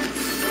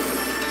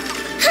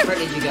 Where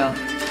did you go?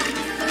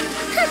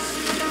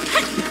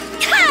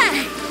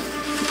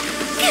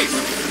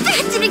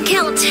 That didn't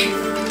count.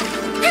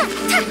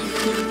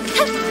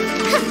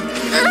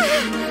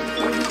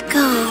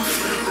 Go.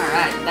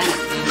 Alright, Bennett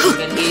doing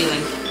good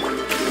healing.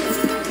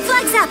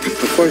 Flags up.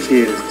 Of course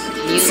he is.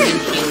 Union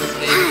shield is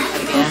good,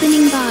 I guess.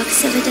 Opening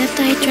box of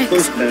Adepti Of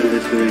course Tricks. Bennett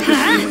is doing good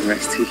healing,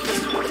 Rusty.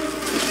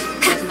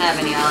 Doesn't have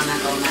any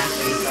elemental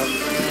mastery, so the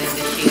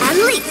shield And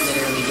leap.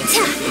 literally just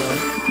a shield.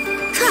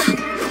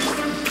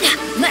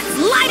 Let's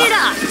light it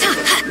up.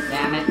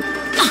 Damn it.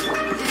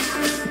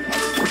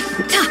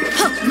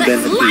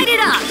 Let's light it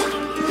up.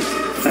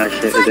 Ah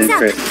shit, it Flags didn't up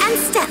crit. and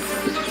step.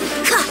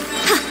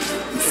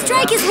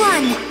 Strike is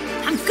one.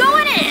 I'm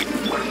going in.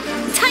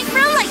 Time for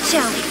a light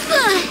show.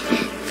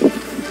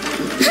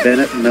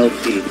 Bennett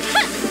Melty.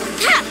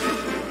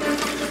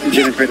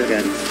 Didn't crit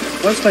again.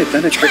 What's my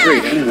Bennett crit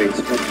rate anyways?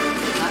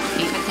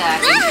 Keep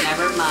attacking,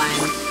 never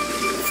mind.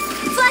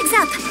 Flags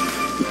up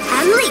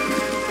and leap.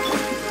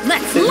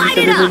 Let's light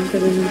it up.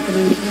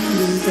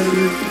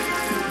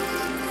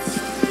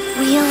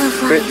 Wheel of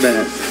Crit life.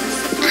 Bennett.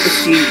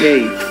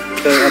 15k.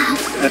 So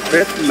a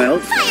crit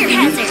melt, Fire you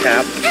hazard.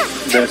 tap,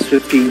 does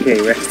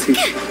 15k Rusty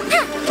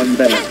on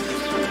Bennett.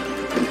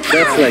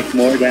 That's like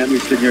more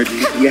damage than your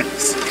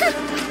DPS.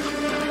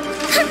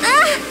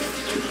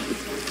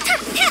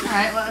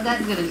 Alright, well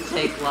that didn't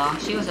take long.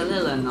 She was a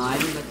little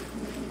annoying, but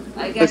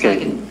I guess I Okay.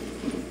 can...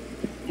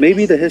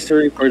 Maybe the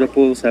history for the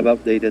pools have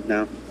updated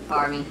now.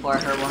 Farming for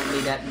her won't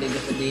be that big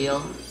of a deal.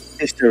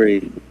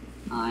 History.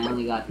 Oh, I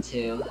only got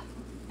 2.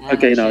 And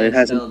Okay, that no, it should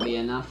hasn't. still be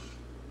enough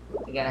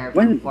to get her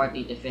When- from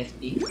 40 to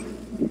 50.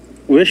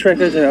 Wish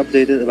records are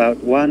updated about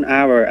 1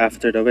 hour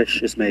after the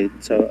wish is made,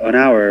 so an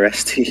hour,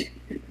 Rusty.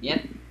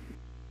 Yep.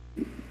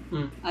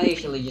 I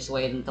usually just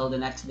wait until the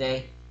next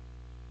day.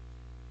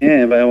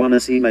 Yeah, but I want to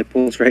see my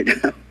pools right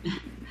now.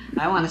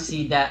 I wanna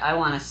see that. I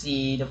wanna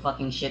see the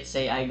fucking shit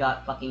say I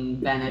got fucking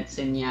Bennett,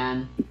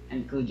 Sinyan,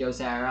 and Kujo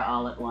Sarah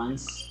all at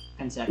once.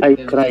 I cry,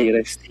 Consecutively.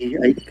 Rusty.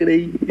 I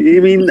cry.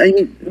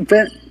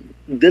 But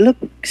the look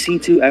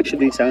C2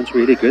 actually sounds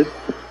really good.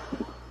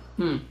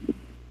 Hmm.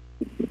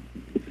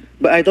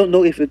 But I don't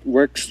know if it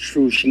works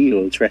through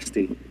shields,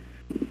 Rusty.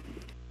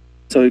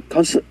 So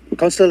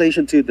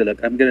Constellation 2 Diluc,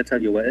 I'm gonna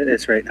tell you what it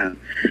is right now.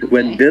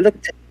 When Okay. Diluc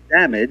takes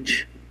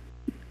damage,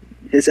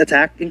 his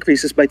attack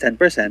increases by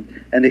 10%,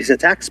 and his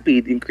attack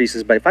speed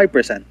increases by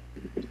 5%.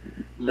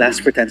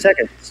 Lasts for 10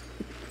 seconds.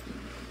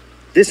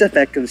 This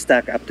effect can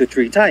stack up to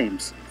 3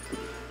 times,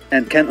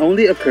 and can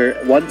only occur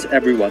once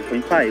every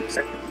 1.5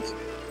 seconds.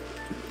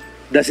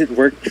 Does it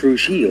work through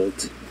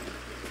shields?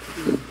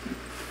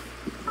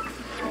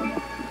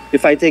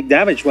 If I take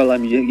damage while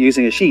I'm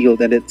using a shield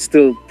and it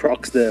still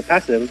procs the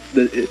passive,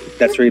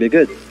 that's really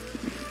good.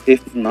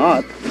 If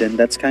not, then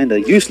that's kind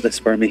of useless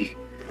for me.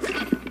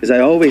 Because I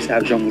always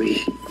have Zhongli.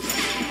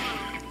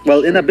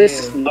 Well, in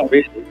Abyss, not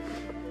really.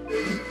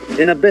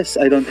 In Abyss,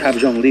 I don't have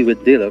Zhongli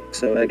with Diluc,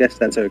 so I guess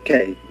that's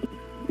okay.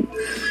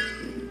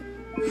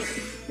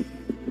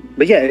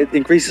 But yeah, it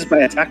increases my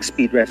attack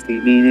speed, Resty,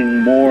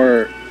 meaning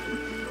more,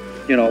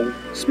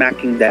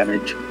 smacking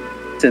damage.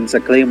 Since a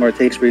Claymore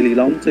takes really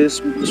long to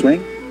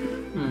swing.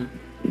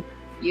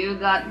 You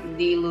got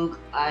Diluc,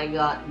 I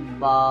got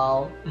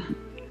Ball.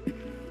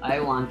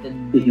 I wanted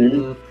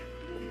Diluc.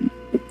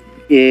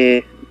 Yeah.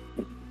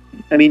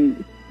 I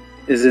mean,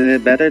 isn't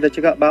it better that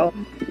you got Bao?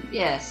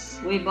 Yes,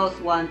 we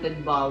both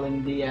wanted Ball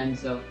in the end,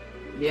 so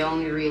the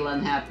only real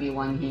unhappy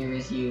one here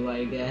is you,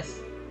 I guess.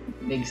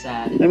 Big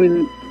sad. I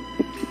mean,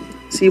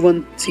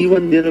 C1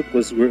 Diluc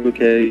was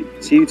okay.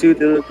 C2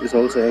 Diluc is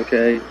also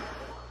okay.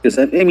 Because,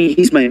 I mean,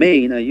 he's my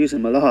main. I use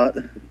him a lot.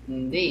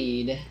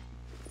 Indeed.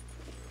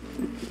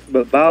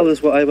 But Bao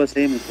is what I was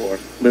aiming for.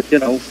 But,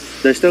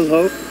 there's still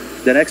hope.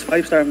 The next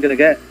 5-star I'm going to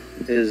get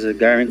is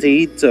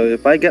guaranteed. So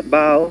if I get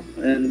Bao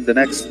in the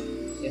next...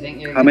 You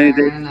think you're How many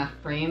gonna days? earn enough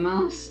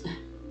primos?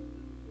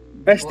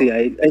 Bestie,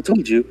 I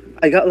told you.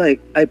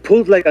 I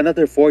pulled like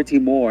another 40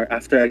 more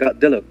after I got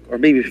Diluc. Or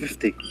maybe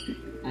 50.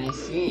 I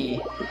see.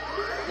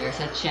 There's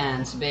a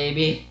chance,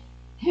 baby.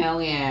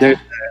 Hell yeah. There's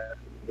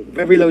a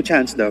very low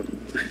chance, though.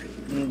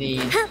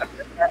 Indeed.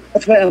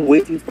 That's why I'm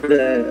waiting for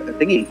the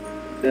thingy.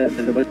 The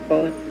what do you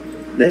call it?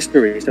 The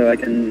history, so I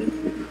can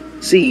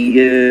see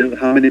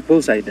how many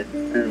pulls I did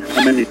and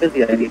how many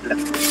 50 I need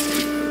left.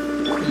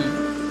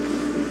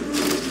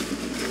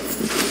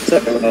 So,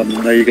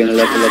 are you gonna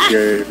level up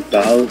your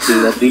Bao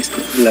to at least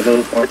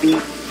level 40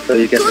 so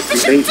you get the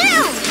free base?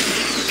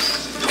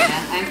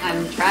 Yeah,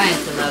 I'm trying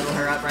to level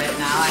her up right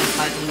now. I'm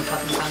fighting the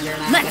fucking thunder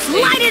now. Let's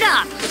light it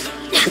up!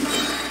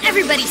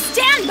 Everybody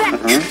stand back!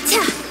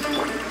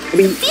 I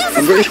mean,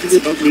 I'm pretty sure you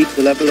don't need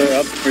to level her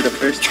up for the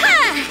first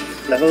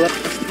level up,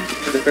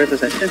 for the first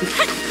ascension.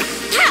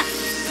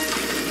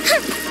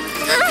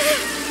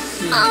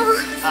 Oh,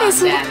 Oh,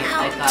 damn it. I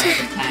thought I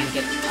could tank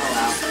it. Oh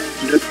well.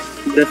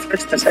 The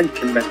first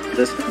ascension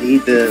doesn't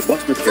need the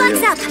boss material.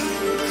 Flags up!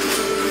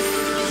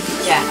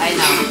 Yeah, I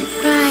know.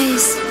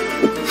 Rise.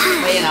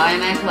 But I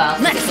might as well.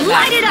 Let's It's a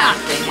light it up!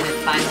 thing, and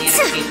it's finally an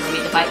excuse for me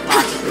to fight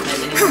bosses since I've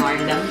been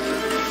ignoring them. The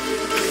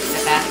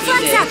past few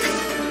Flags up! days.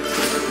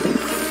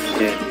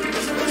 Yeah.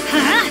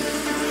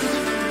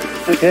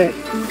 Okay.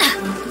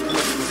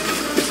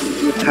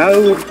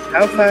 How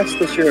fast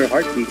was your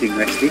heart beating,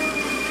 Resty?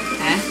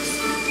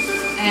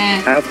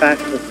 How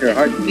fast was your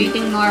heart beating?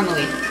 Beating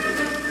normally.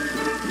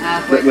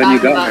 We're When you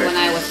talking got about her. when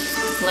I was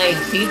playing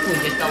Sifu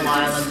just a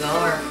while ago,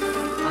 or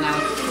when I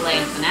was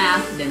playing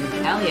FNAF, then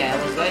hell yeah, I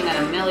was going at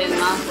 1,000,000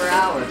 miles per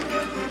hour.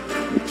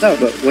 No,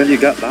 but when you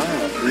got Bao,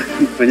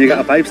 when you got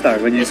a 5-star,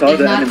 when you It saw did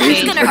the not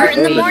animation, change. Gonna hurt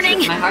in the my morning.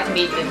 My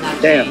heartbeat did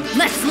not Damn. change.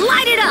 Let's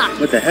light it up!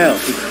 What the hell?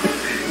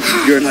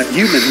 You're not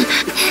human.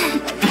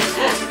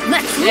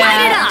 Let's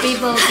light it Yeah, up!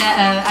 people,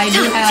 I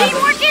do have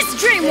Teamwork is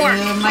dreamwork!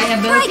 my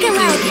ability to Break a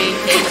leg.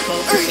 maintain the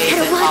poker face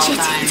Gotta at all watch it.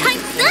 times. Time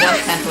It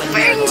does tend to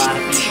annoy a lot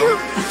of people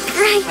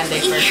Right. when they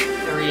first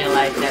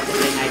realize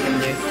everything I can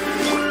do.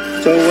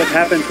 So what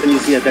happens when you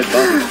see a dead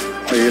body?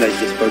 Are you like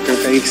this poker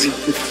face?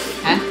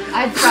 And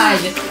I'd probably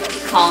just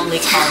calmly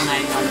call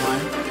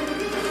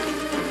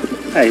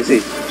 911. I see.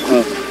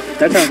 Well,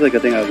 that sounds like a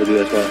thing I would do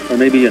as well. Or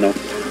maybe,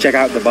 check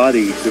out the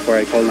body before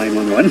I call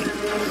 911.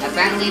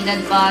 Apparently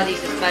dead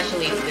bodies,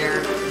 especially if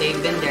they've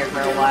been there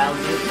for a while,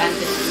 do tend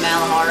to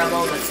smell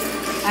horrible, but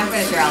I'm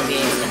pretty sure I'll be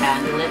able to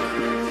handle it.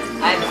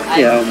 I've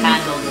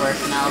handled worse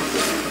smells.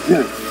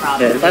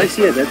 Probably. Yeah, if I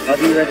see a dead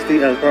body,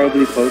 Resty, I'll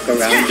probably poke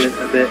around it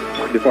a bit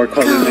before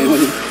calling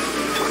 911.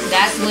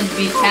 That would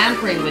be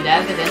tampering with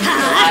evidence, so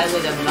I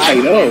would advise I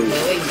know. against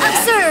doing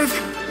that. Observe!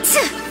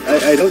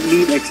 I don't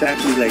mean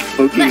exactly like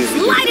poking Let's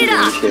it light it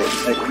and up. shit.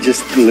 Like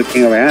just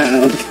looking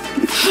around,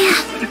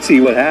 see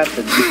what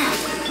happens.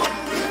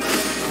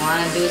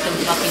 Wanna do some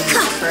fucking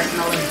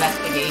personal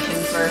investigation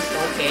first?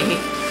 Okay.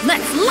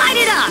 Let's light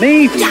it up!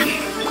 Maybe.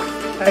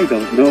 I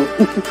don't know.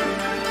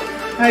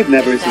 I've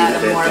never Just seen out a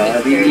of dead morbid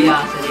body.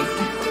 curiosity.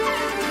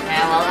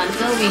 Yeah, well, Well,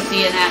 until we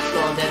see an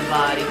actual dead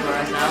body for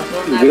ourselves,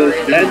 we'll never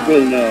really Then know.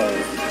 we'll know.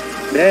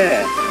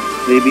 Yeah.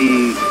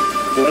 Maybe.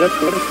 What if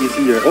you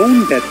see your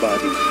own dead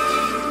body?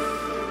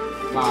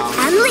 Wow.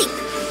 And leap.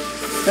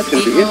 That's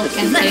gonna be People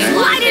interesting. can say Right?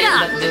 one Light it thing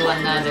up. but do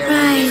another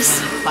Rise.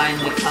 when it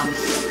finally comes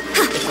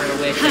to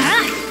fruition.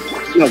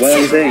 No, what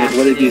I'm saying is,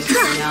 what if you see,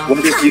 You know?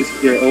 what if you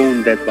see your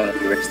own dead body,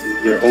 Rusty?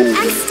 Your own.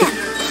 And step.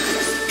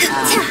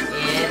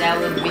 Yeah, that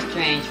would be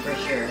strange for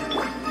sure.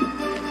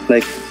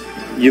 Like,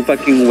 you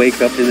fucking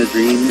wake up in a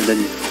dream and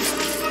then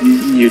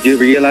you do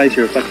realize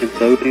you're fucking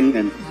floating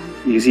and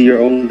you see your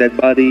own dead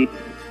body.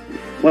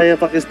 Why the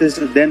fuck is this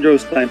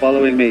Dendros time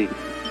following me?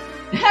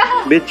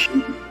 Bitch,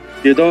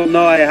 you don't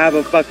know I have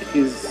a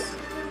fucking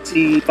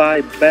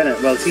C5 Bennett.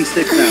 Well,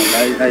 C6 now.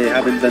 I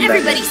haven't done that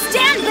Everybody yet.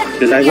 stand back.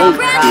 Because I won't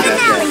do Round and that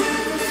alley. yet.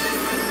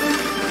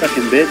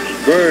 Fucking bitch,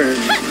 burn.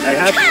 I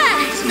have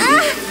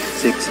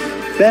C6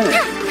 Bennett.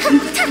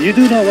 You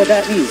do know what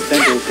that means,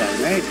 Dendros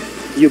time, right?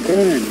 You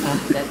burn.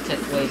 That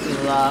took way too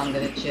long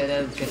than it should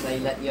have because I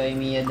let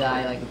Yoimiya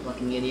die like a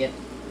fucking idiot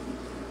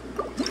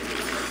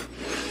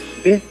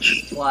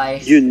Bitch.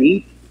 twice. You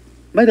need.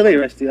 By the way,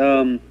 Rusty,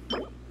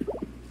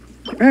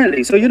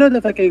 apparently, so you know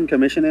the fucking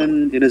commission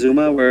in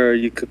Inazuma where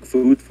you cook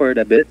food for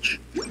the bitch?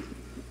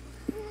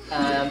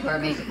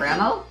 Gourmet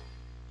Supremo?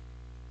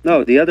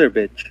 No, the other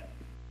bitch.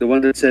 The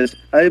one that says,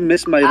 I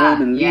miss my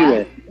home in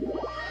yeah.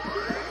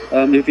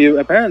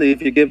 Liyue.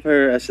 If you give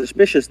her a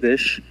suspicious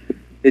dish,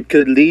 it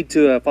could lead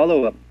to a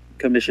follow-up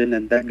commission,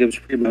 and that gives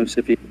Primos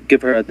if you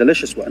give her a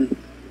delicious one.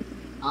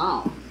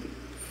 Oh.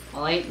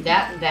 Well, ain't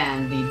that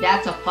dandy.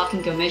 That's a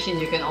fucking commission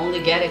you can only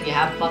get if you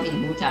have fucking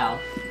Mutao.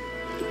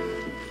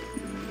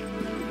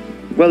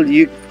 Well,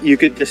 you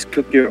could just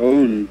cook your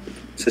own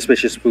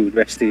suspicious food,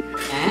 Rusty.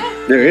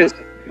 Eh? There is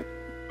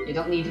You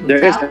don't need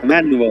there is a Mutao?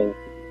 manual.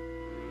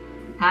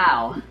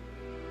 How?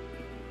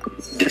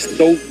 Just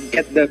don't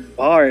get the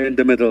bar in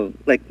the middle.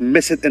 Like,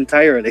 miss it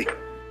entirely.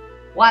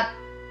 What?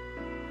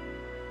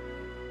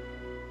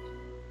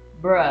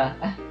 Bruh.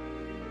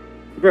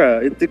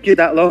 Bruh, it took you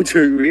that long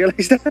to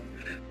realize that?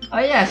 Oh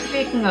yeah,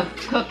 speaking of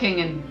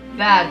cooking and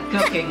bad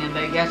cooking, and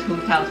I guess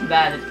Mutao's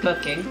bad at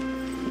cooking.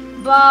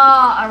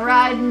 Bah, a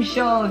Raiden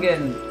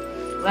Shogun.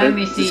 Let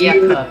me see ya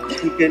cook.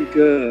 She can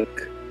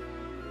cook.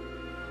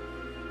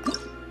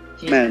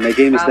 She's Man, my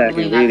game is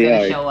probably lagging not really gonna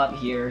hard. show up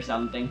here or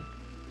something.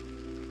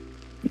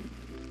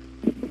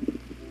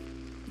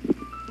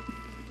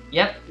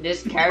 Yep,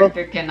 this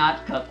character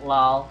cannot cook,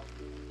 lol.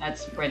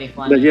 That's pretty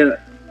funny. But yeah,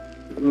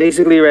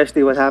 basically,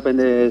 Resty, what happened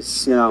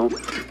is, I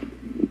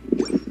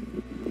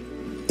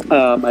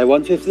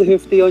won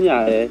 50-50 on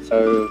Yae,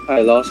 so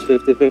I lost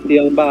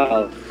 50-50 on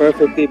Baal.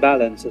 Perfectly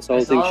balanced, as all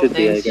As things all should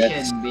be, I things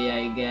guess. should be,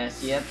 I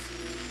guess. Yep.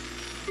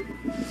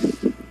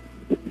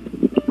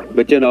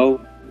 But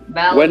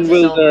Balance when is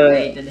will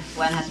overrated.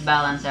 When has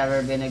balance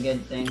ever been a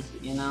good thing?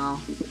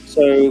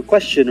 So,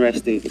 question,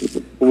 Resty.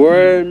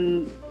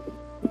 When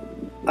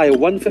I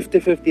won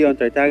 50-50 on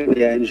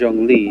Tartaglia and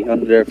Zhongli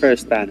on their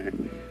first banner,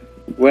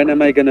 when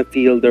am I gonna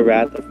feel the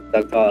wrath of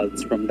the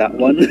gods from that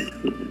one?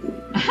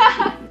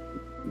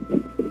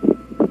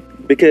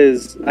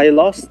 Because I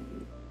lost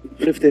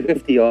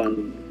 50-50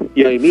 on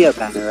Yoimiya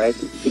banner, right?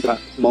 We got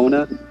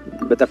Mona,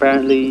 but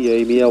apparently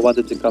Yoimiya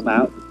wanted to come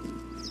out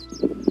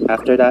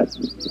after that.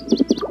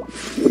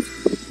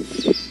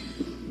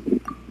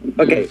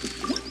 Okay,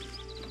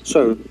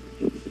 so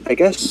I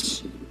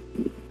guess.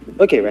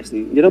 Okay,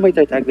 Resty, my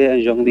Tartaglia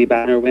and Zhongli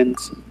banner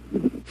wins?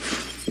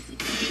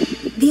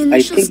 The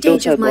initial think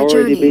those stage of have my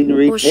already journey, been or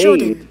repaid.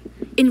 Shogun,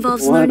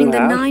 involves learning the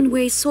Wow.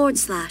 9-way sword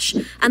slash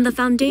and the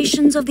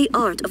foundations of the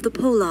art of the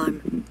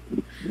polearm.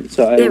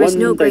 So I There won is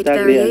no great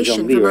Tartaglia and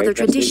variation Zhongli, from right, other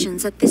Resty?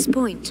 traditions at this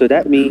point. So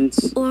that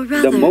means Or the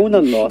rather, Mona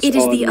loss it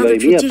is on the other Yoimiya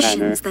banner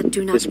traditions that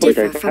do not is for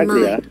differ from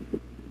Tartaglia.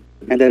 mine.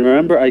 And then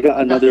remember, I got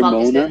The another fuck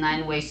is the Mona.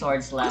 9-way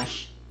sword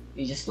slash?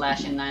 You just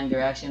slash in 9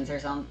 directions or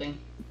something?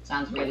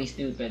 Sounds really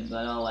stupid,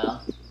 but oh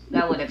well.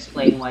 That would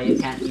explain why you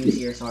can't use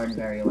your sword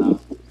very well.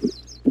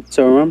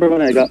 So remember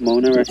when I got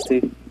Mona,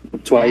 Resty?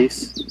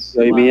 Twice,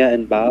 Yoimiya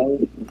and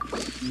Bao.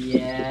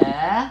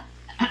 Yeah?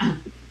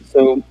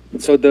 So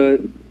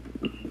the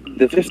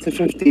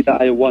 50-50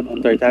 that I won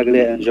on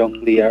Tartaglia and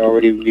Zhongli are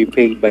already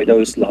repaid by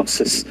those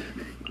losses.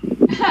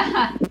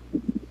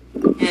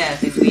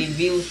 Yes, if we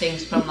view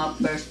things from a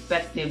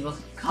perspective of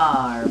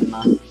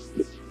karma.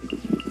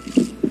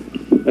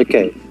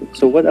 Okay,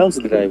 so what else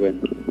did I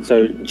win?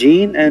 So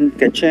Jean and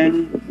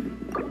Kacheng,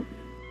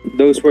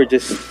 those were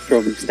just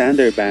from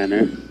standard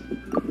banner.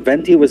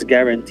 Venti was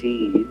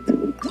guaranteed.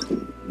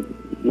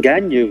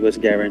 Ganyu was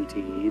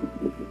guaranteed.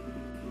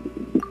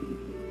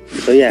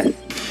 So yeah,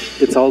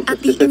 it's all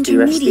At the 50-50 Resty.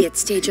 intermediate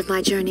stage of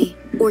my journey,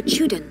 or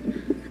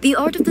Chuden, the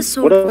art of the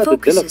sword What about the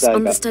focuses Diluc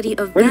on the guy? study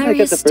of Where did I get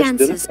various the first Diluc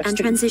stances and testing?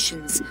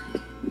 transitions.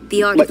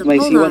 The art My of the C1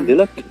 polearm,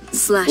 Diluc was in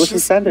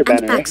slashes, standard and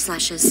banner, right?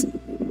 backslashes.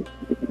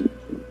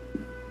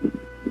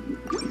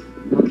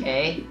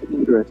 Okay.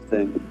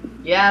 Interesting.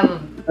 You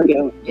have Okay,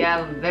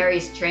 a very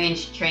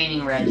strange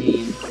training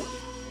regime.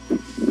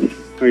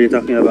 are you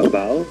talking about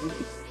Bao?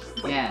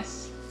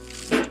 Yes.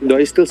 Do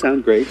I still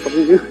sound great for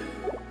you?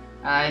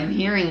 I'm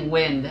hearing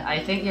wind. I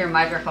think your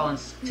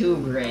microphone's too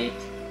great,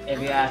 if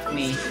you ask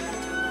me.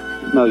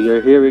 No,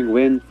 you're hearing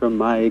wind from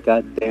my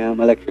goddamn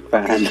electric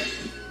fan.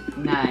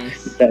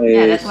 Nice. That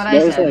Yeah, is, that's what I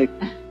that is said.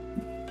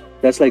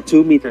 that's like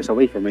 2 meters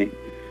away from me.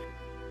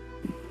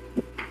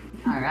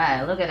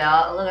 Alright, look at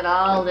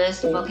all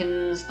this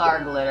fucking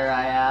star glitter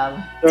I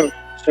have.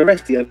 So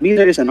Rusty, a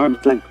meter is an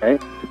arm's length,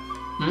 right?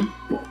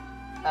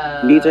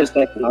 Meter is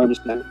like an arm's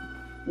length.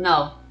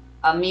 No.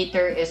 A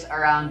meter is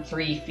around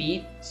 3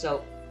 feet,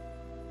 so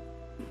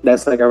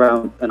That's like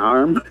around an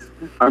arm's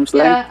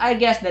yeah, length. I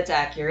guess that's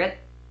accurate.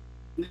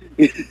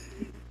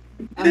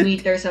 A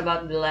meter's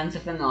about the length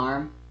of an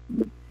arm.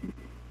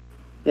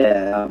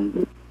 Yeah.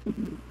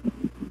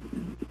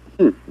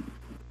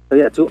 So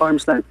yeah, 2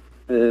 arms length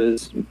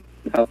is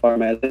how far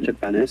my electric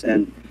fan is,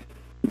 and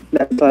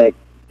that's like.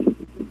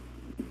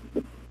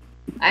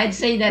 I'd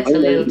say that's a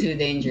little too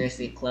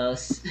dangerously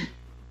close.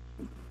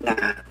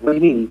 Nah, what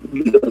do you mean?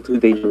 A little too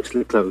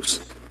dangerously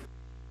close.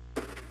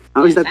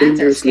 How is that Fans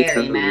are dangerously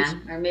scary, close?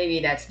 man. Or maybe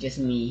that's just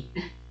me.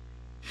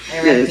 I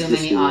Yeah, read it's too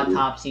just many you.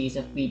 autopsies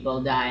of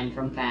people dying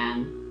from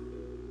fan.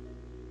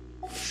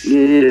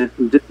 Yeah,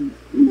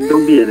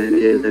 don't be an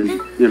idiot and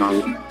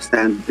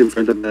stand in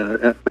front of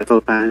the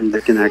metal fan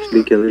that can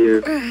actually kill you.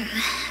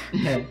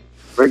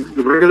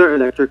 Regular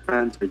electric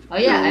fans are Oh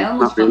yeah, I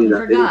almost not really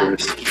fucking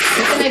that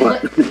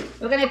forgot. dangerous.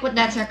 What can I put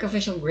that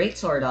sacrificial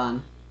greatsword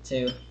on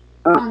to?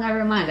 Oh. Oh,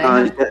 never mind.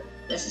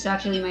 This is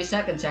actually my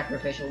second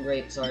sacrificial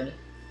greatsword.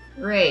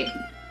 Great.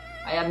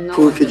 I have no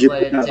Who one could to you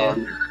put it put that to.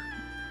 on?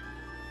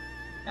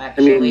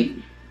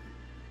 Actually,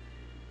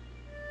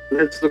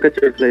 Let's look at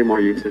your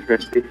Claymore uses,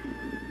 Rusty.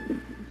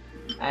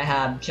 I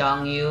have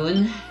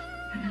Chongyun,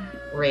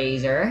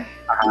 Razor,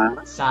 Uh-huh.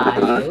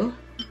 Sayu,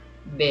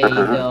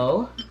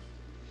 Beidou,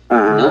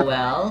 Uh-huh.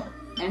 Noel,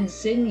 and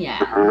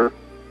Xinyan. Uh-huh.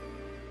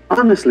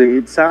 Honestly,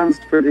 it sounds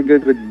pretty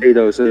good with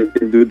Beidou, so you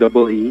can do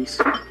double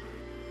E's.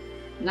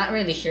 Not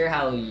really sure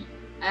how.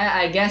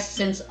 I guess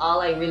since all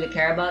I really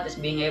care about is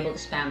being able to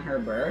spam her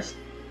burst,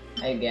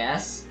 I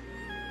guess.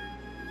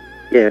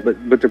 Yeah, but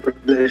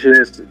the issue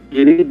is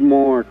you need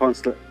more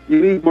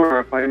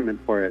refinement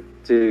for it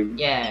to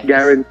Yeah.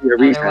 guarantee a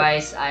reset.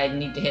 Otherwise, I'd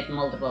need to hit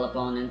multiple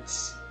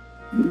opponents.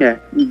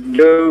 Yeah,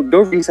 go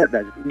reset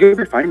that. Go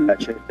refine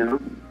that shit, you know?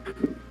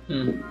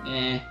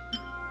 Yeah.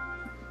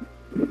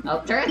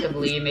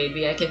 Alternatively,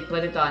 maybe I could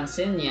put it on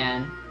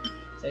Xinyan,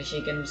 so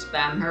she can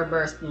spam her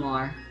burst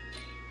more.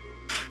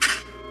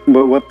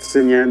 But what's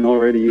Sinyan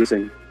already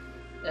using?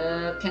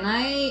 Can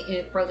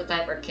I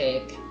prototype her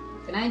cake?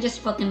 Can I just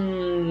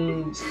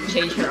fucking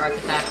change her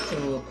artifact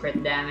to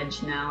crit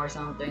damage now or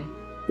something?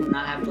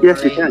 Not have to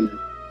Yes, you worry. can.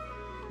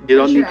 You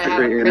don't I'm need sure I to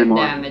have a create crit anymore.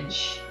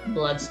 damage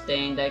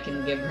bloodstained I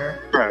can give her.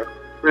 Bro,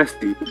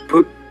 Rusty,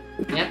 put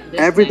Yep, this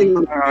everything thing.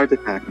 on our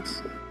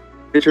artifacts.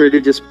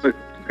 Literally just put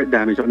crit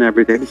damage on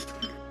everything.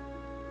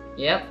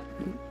 Yep,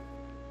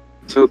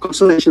 So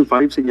Constellation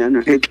 5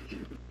 Sinyan, right?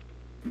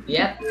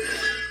 yep.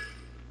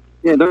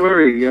 Yeah, don't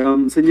worry.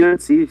 Sinyan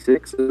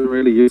C6 is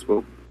really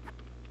useful.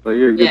 So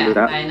you're good Yeah, with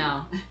that. I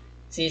know.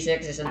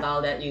 C6 isn't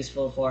all that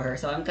useful for her,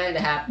 so I'm kind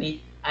of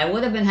happy. I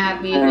would have been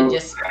happy with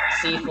just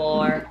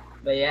C4,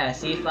 but yeah,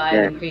 C5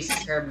 Yeah. increases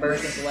her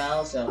burst as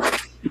well, so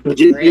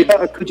You great.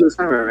 got a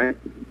Kujo-sama, right?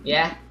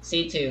 Yeah,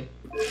 C2.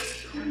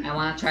 I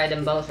want to try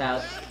them both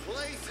out.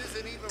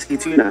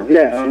 C2 now.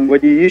 Yeah, when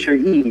you use your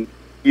E,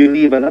 you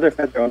leave another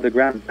feather on the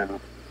ground now.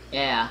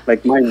 Yeah,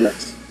 Like mine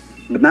does.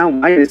 But now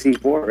mine is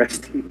C4,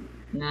 Rusty.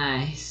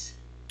 nice.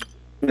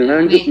 The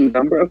Yeah, good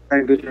number of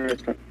times that you're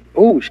resting.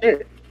 Oh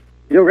shit!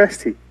 You're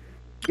Rusty.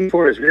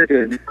 C4 is really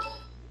good.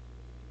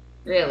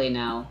 Really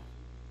now.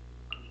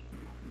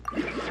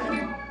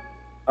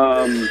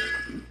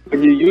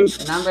 When you use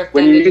The number of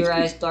when you use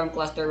Tengajurai Storm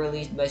Cluster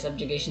released by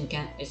subjugation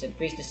is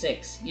increased to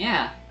 6.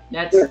 Yeah,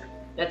 that's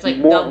like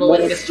More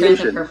doubling the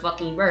strength of explosion. her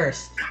fucking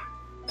burst.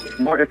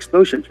 more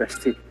explosions,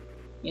 Rusty.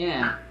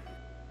 Yeah.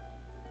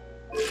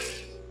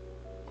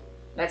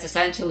 That's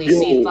essentially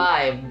Yo.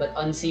 C5, but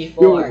on Yo,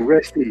 C4.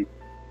 Rusty.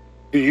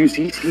 Do you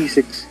see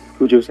C6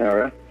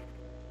 Kujo-Sara?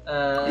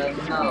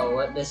 No,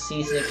 what does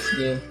C6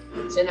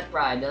 do? Sin of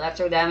Pride. The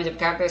electro damage of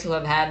characters who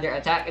have had their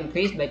attack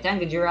increased by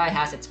Tengajurai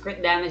has its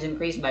crit damage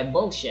increased by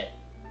bullshit.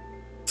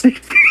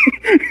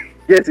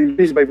 Yes,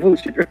 increased by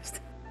bullshit, Rusty.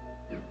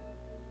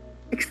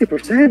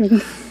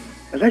 60%.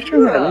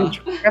 Electro damage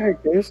for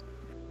characters.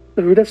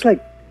 So that's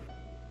like.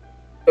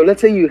 So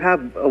let's say you have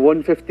a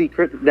 150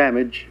 crit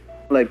damage,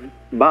 like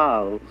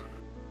Baal.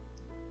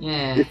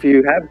 Yeah. If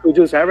you have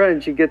Kujo-Sara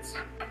and she gets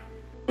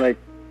like,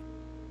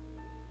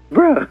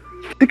 bruh,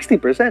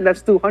 60%.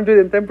 That's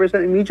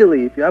 210%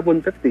 immediately if you have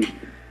 150.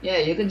 Yeah,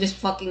 you could just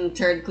fucking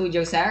turn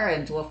Kujo-Sara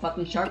into a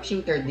fucking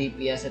sharpshooter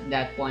DPS at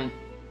that point.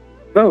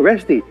 No,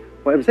 Rusty.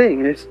 What I'm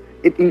saying is,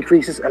 it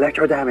increases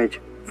electro damage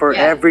for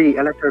Yeah. every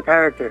electro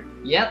character.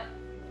 Yep.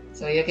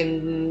 So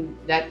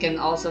that can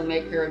also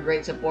make her a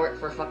great support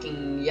for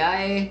fucking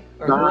Yai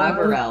or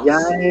whoever else.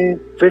 Yeah,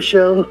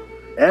 Fischl,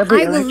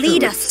 every I will electro.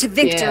 lead us to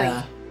victory.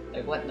 Yeah.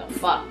 Like what the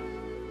fuck?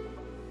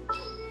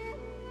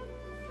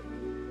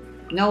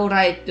 No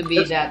right to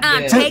be that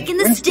I'm good. taking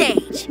the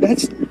stage.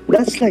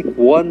 That's like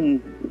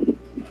one.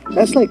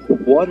 That's like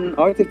one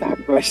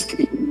artifact,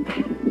 Rusty.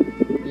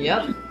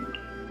 Yep.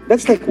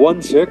 That's like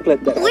one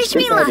circlet that has Wish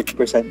me crit damage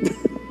percent.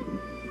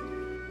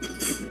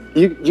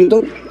 You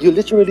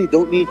literally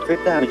don't need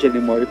crit damage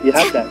anymore if you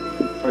have that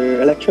for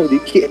your Electro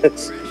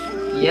DPS.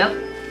 Yep.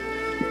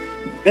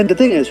 And the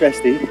thing is,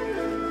 Rusty,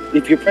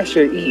 if you press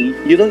your E,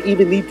 you don't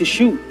even need to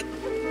shoot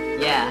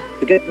Yeah.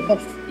 to get the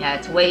buff. Yeah,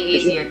 it's way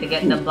easier to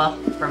get the buff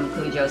from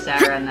Kujo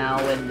Sarah now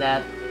with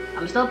that.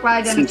 I'm still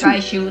probably gonna try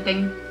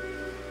shooting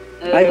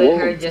I with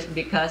her won't. just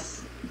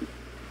because.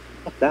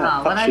 Fuck that. No,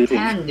 Fuck what I shooting.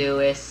 can do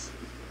is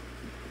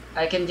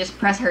I can just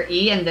press her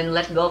E and then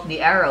let go of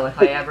the arrow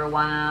if I ever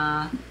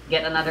wanna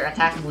get another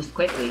attack boost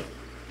quickly.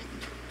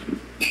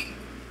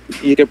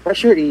 You can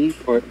press your E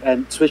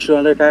and switch to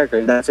another character,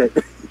 and that's it.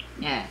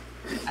 Yeah.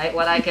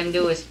 What I can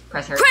do is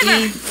press her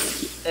Quiver! E,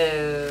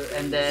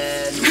 and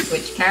then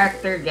switch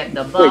character, get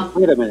the buff,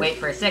 Wait a minute. wait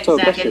for 6 So,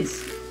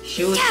 seconds,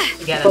 shoot,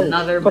 get So,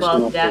 another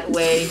question, buff that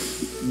way.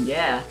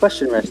 Yeah.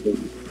 Question, Rusty.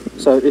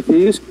 So if you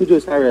use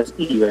Kujo Sarah's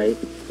E, right,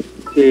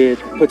 it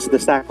puts the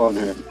stack on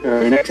her.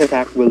 Her next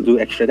attack will do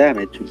extra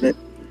damage.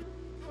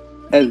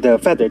 And the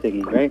feather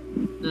thingy, right?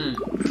 Mm.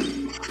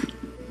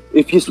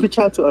 If you switch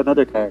out to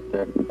another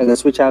character and then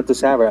switch out to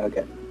Sarah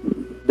again,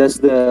 does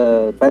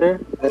the feather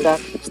attack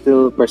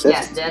still persist?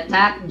 Yes, the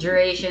attack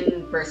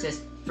duration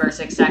persists for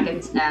 6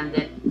 seconds and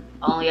it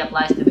only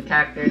applies to the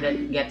character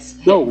that gets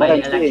hit No, by what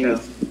I'm the saying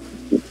electro.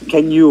 is,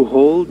 can you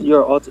hold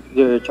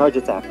your charge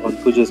attack on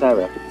Kujo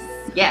Sarah?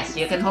 Yes,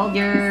 you can hold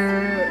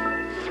your.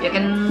 You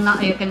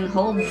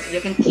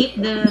can keep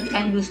the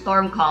Tengu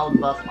Storm Call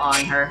buff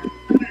on her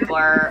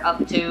for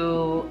up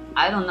to,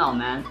 I don't know,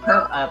 man,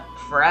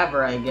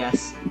 forever, I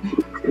guess.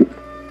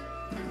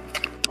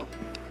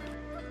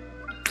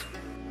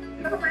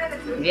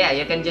 Yeah,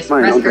 you can just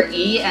Mine, press her okay.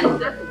 E and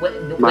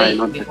Mine, wait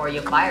okay. before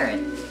you fire it.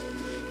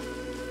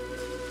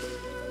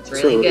 It's So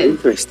really good.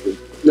 interesting.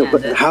 No, Yeah,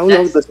 but how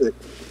long that's- does it?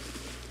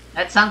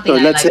 That's something So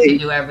I let's like to say-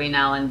 do every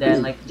now and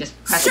then, like just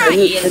press Sure. her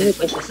E and Can then you-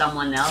 switch to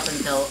someone else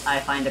until I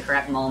find the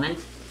correct moment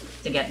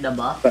to get the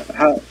buff. But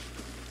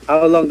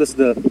how long does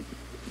the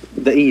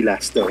E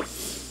last though?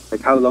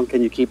 Like how long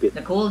can you keep it?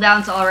 The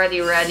cooldown's already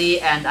ready,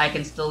 and I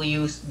can still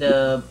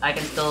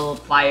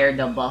fire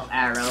the buff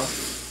arrow.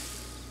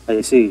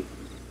 I see.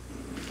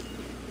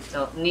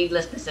 So,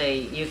 needless to say,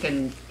 you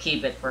can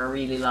keep it for a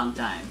really long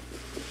time.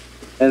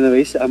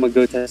 Anyways, I'm gonna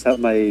go test out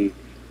my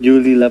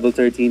newly level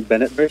 13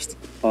 Bennett burst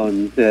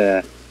on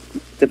the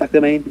Tipak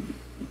domain.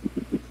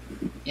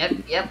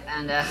 Yep,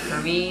 and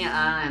for me,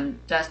 I'm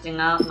testing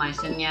out my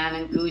Sinyan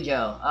and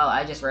Kujo. Oh,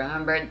 I just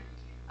remembered,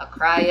 a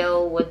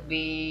cryo would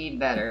be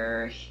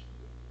better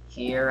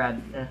here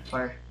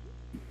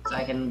so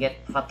I can get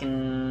fucking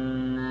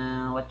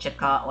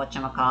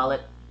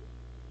whatchamacallit.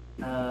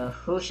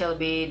 Who shall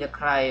be the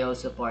cryo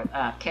support?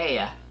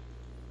 Kea.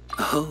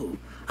 Oh,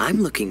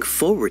 I'm looking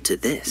forward to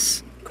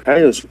this.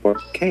 Cryo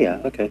support. Kea,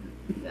 okay.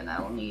 Then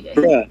I will need it.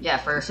 Bruh. Yeah,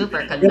 for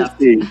superconduct.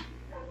 Rusty,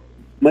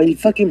 my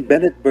fucking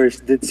Bennett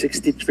burst did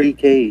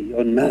 63k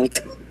on melt.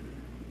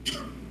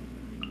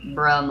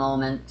 Bruh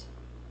moment.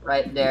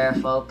 Right there,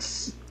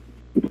 folks.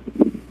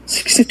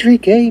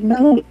 63k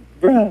melt,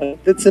 bro.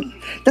 That's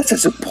a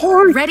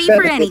support. Ready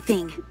for Bennett.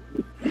 anything.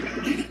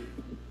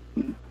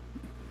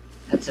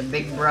 That's a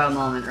big bruh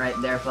moment right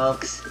there,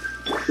 folks.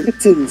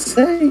 It's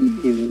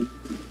insane.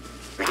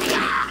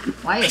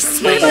 Why is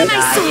Swing Kea my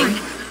dying?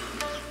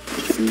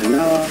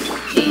 Shiminawa,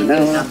 She do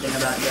Shiminawa, something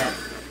about that.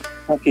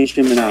 fucking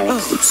Shiminawa. Oh,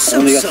 so I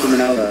only got sorry.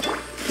 Shiminawa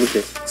with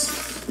it.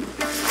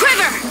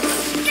 Quiver!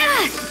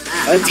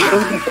 I'm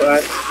going to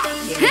ask.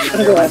 Give me I'm another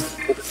gonna go one. ask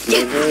another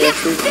server.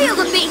 Actually. Feel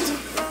the beat!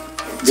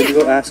 Gonna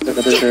go ask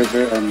another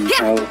server on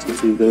how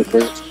to do it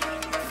first.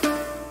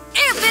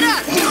 Amp it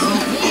up!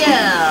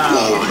 Yeah!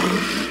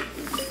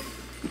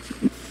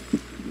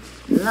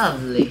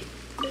 Lovely.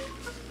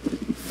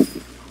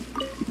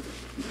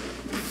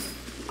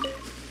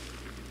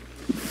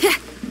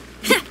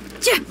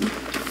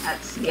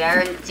 That's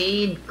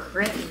guaranteed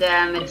crit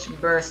damage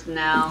burst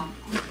now.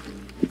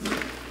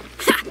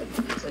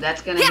 So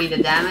that's gonna be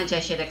the damage I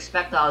should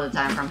expect all the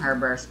time from her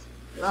burst.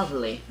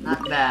 Lovely.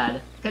 Not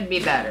bad. Could be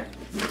better.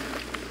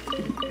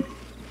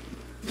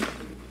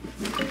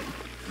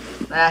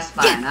 But that's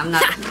fine. I'm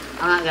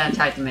not gonna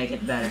try to make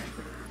it better.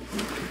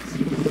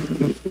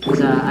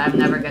 So I'm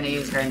never gonna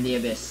use her in the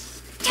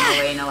abyss. No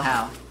way, no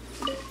how.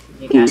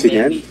 You can't Once make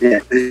again, me. yeah.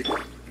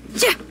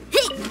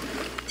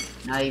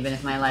 Not even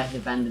if my life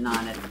depended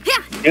on it.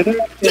 You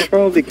know, I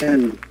probably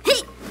can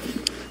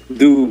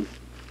do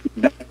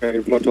better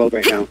in floor 12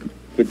 right now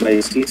with my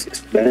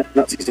C6 Bennett,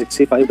 not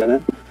C6, C5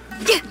 Bennett.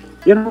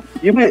 You know,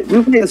 we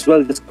may as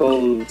well just call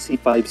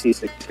C5,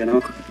 C6, you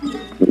know?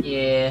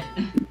 Yeah.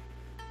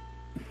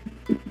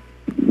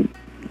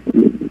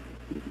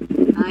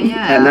 Oh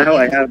yeah. And now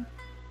I have,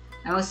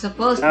 I was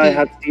supposed now I to.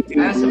 have C2.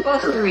 I was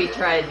supposed to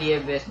retry the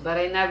abyss, but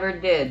I never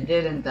did,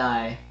 didn't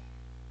I?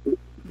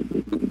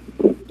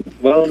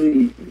 Well,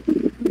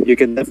 you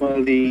can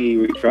definitely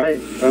retry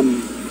it.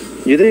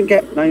 You didn't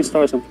get 9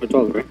 stars on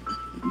floor 12, right?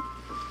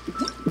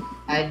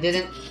 I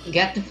didn't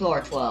get to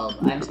floor 12.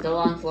 I'm still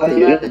on Oh, floor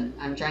you didn't? 11.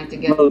 I'm trying to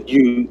get Well,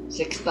 you...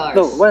 6 No,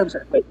 stars. what I'm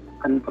saying... Wait,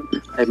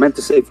 I meant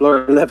to say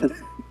floor 11.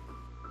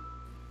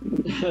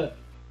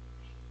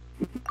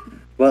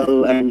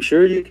 Well, I'm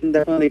sure you can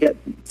definitely get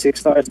 6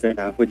 stars there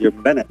now with your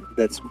Bennett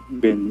that's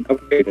been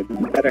upgraded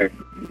better.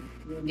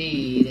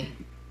 Indeed.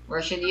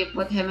 Where should you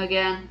put him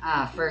again?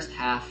 Ah, first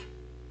half.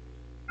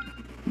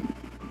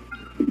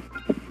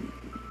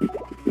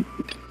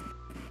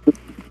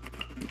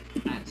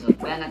 Alright, so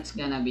Bennett's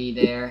gonna be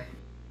there.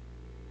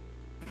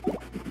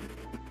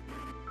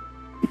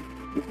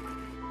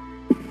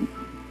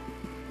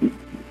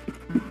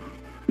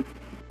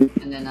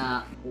 And then,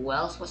 who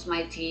else was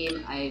my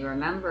team? I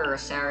remember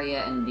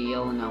Rosaria and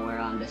Diona were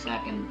on the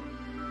second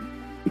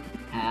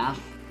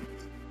half.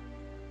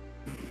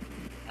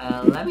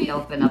 Let me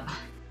open up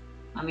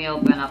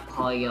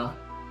Hoyo.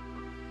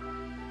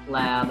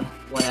 Lab,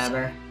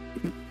 whatever.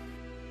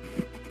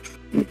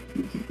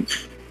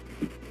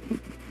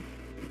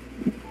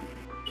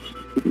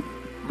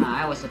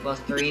 I was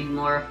supposed to read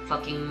more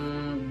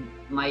fucking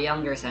my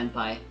younger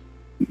senpai.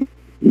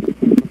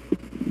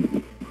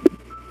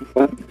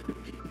 What?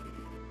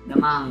 The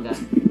manga.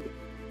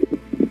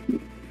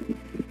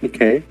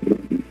 Okay.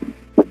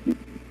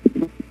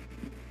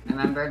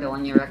 Remember the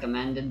one you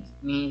recommended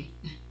me?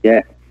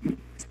 Yeah.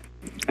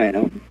 I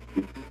know.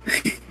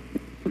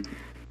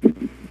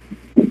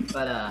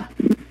 But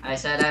I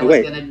said I Oh, was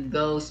wait. gonna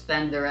go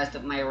spend the rest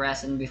of my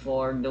lesson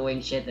before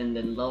doing shit, and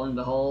then lo and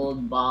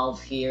behold,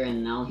 Bal's here,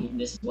 and now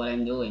this is what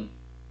I'm doing.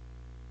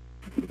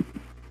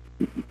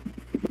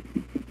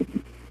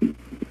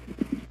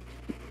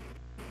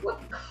 What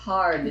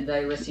card did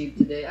I receive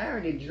today? I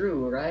already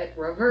drew, right?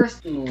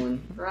 Reversed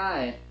Moon,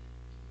 right.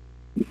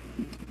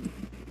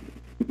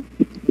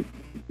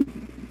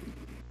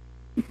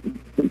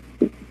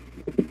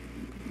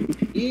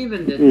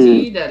 Even the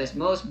tea that is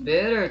most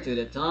bitter to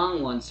the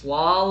tongue once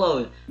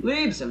swallowed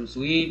leaves some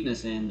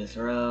sweetness in the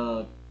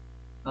throat.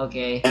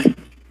 Okay.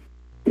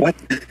 What?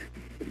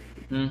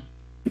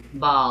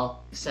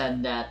 Bal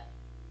said that.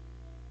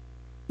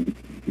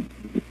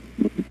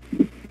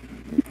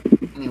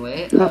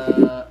 Anyway,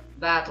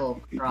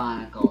 Battle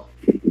Chronicle.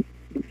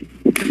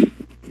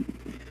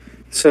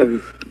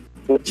 So,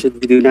 what should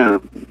we do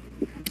now?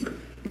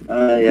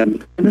 I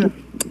am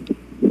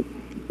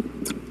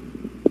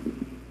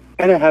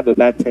kinda have a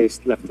bad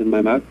taste left in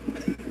my mouth.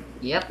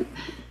 Yep.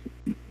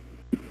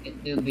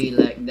 It do be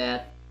like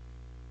that.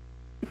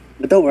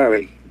 But don't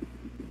worry.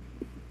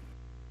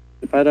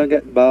 If I don't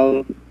get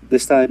Bal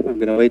this time, I'm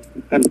gonna wait.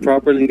 I'm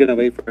properly gonna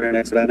wait for her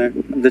next banner.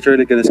 I'm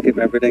literally gonna skip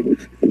everything.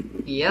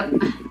 Yep.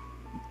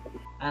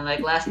 And like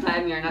last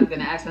time, you're not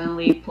gonna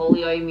accidentally pull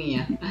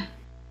Yoimiya.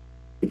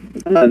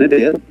 I'm not an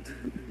idiot.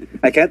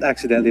 I can't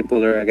accidentally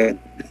pull her again.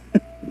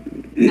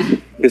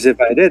 Because if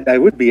I did, I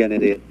would be an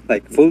idiot.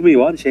 Like, fool me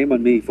once, shame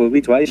on me. Fool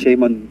me twice,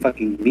 shame on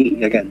fucking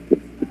me again.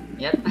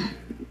 Yep.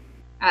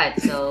 Alright,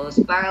 so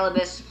Spiral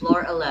Abyss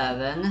floor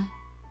 11.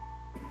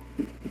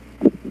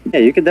 Yeah,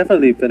 you can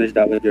definitely finish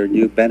that with your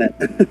new Bennett.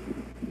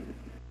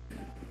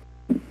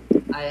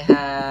 I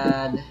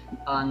had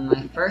on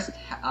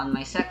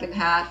my second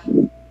half,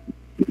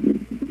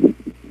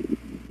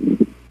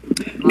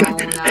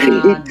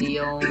 Mona,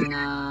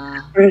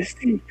 Diona.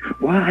 Christy,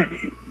 why?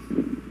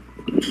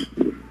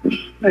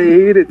 I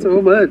hate it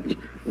so much.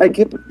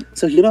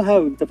 So you know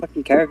how the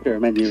fucking character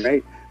menu,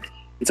 right?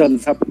 It's on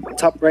the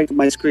top right of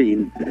my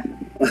screen.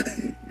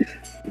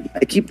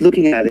 I keep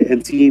looking at it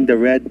and seeing the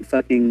red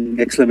fucking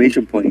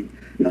exclamation point.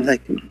 I'm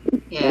like,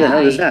 Yeah, what the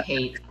hell is that?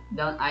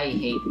 I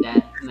hate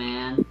that,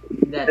 man.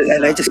 That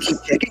And I sucks. just keep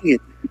checking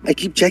it. I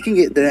keep checking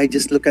it, then I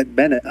just look at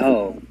Bennett.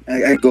 Oh.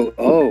 I go,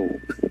 oh.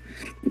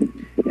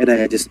 And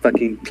I just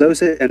fucking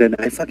close it, and then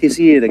I fucking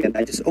see it again.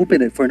 I just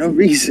open it for no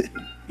reason.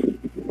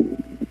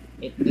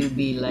 It do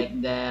be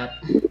like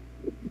that.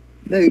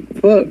 Like,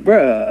 what,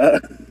 bruh?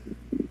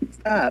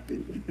 Stop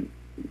it.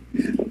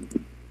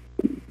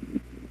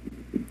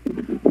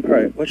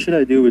 Alright, what should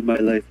I do with my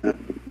life now?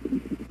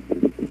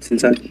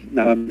 Since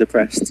I'm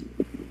depressed.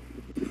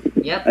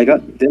 Yep. I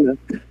got dinner.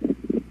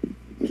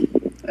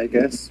 I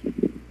guess.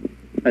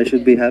 I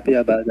should be happy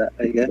about that,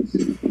 I guess.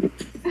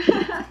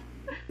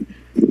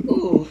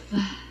 Oof.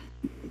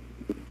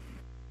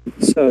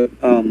 So,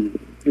 I'm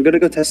gonna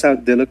go test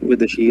out Diluc with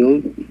the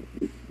shield.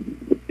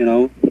 You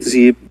know, to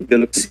see if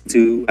Diluc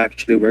C2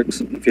 actually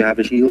works if you have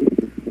a shield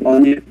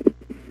on you.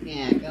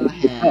 Yeah, go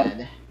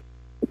ahead.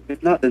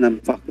 If not, then I'm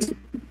fucked.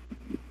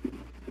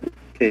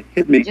 Okay,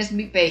 hit me. Just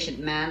be patient,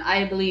 man.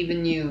 I believe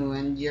in you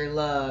and your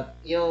luck.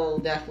 You'll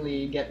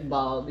definitely get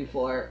Bal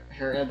before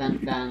her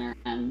event banner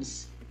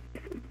ends.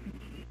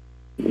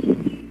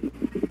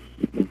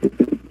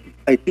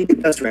 I think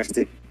it does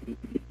resting.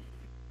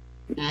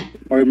 Eh?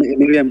 Or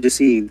maybe I'm just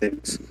seeing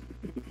things.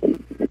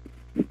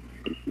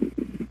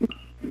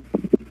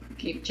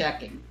 Keep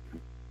checking.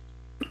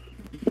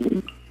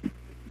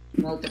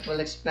 Multiple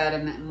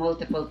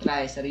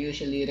tries are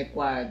usually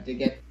required to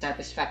get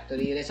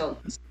satisfactory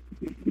results.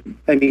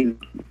 I mean,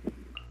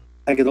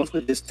 I could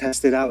also just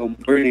test it out on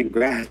burning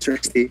grass,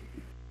 Rusty.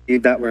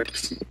 If that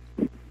works.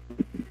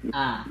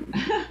 Ah.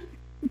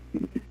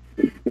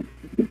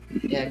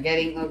 Yeah,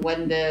 getting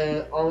when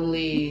the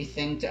only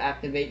thing to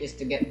activate is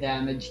to get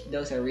damaged.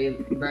 Those are real.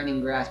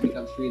 Burning grass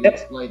becomes really Yep.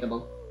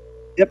 exploitable.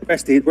 Yep,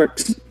 Rusty, it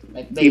works.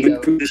 Like Even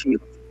Beto. through the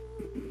shield.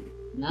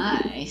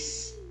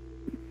 Nice.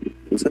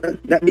 So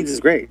that means it's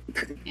great.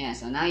 Yeah,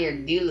 so now your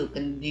Dilu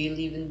can deal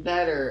even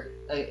better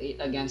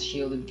against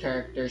shielded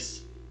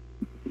characters,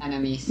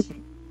 enemies.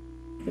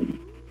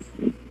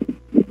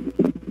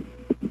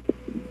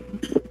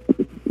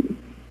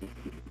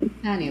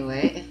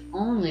 Anyway, if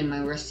only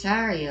my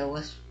Rosaria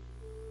was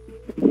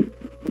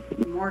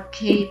more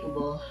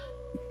capable.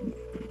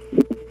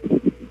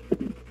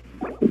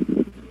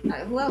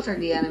 Alright, who else are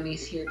the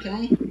enemies here?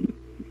 Can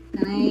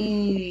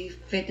I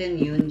fit in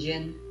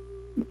Yunjin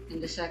in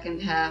the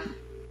second half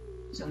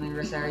so my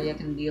Rosaria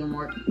can deal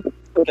more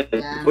Okay.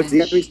 damage? What's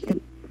the enemy's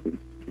name?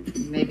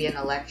 Maybe an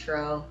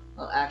Electro.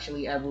 Well,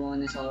 actually,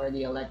 everyone is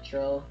already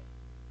Electro.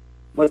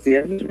 What's the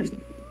enemy's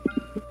name?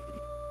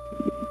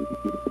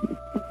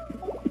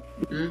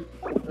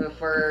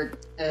 For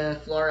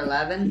floor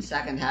 11,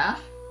 second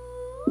half.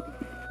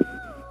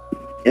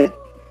 Yeah.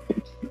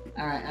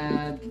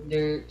 Alright,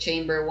 the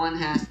chamber 1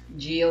 has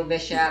Geo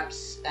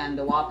Bishops and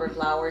the Whopper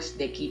Flowers.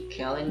 They keep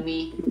killing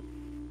me,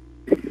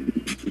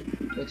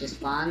 which is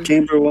fun.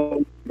 Chamber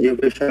 1, your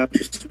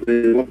bishops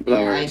with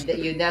flowers.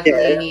 You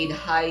definitely Yeah. need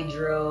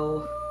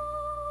Hydro.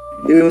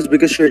 It was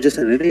because you're just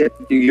an idiot.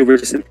 You were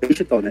just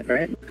impatient on it,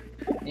 right?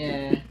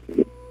 Yeah.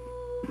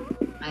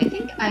 I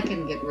think I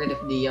can get rid of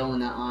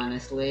Diona,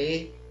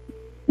 honestly.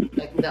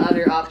 Like, the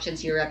other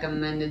options you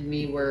recommended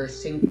me were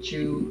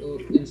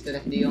Xingqiu instead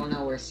of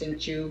Diona, were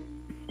Xingqiu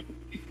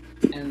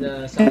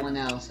and someone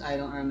else. I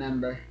don't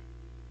remember.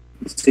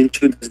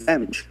 Since you does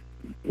damage.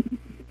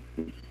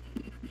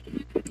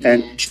 Yeah.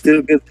 And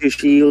still gives you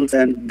shields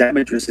and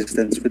damage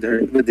resistance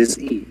with this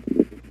E.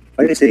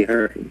 Why do I say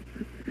her?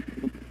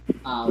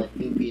 Oh, it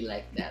could be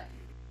like that.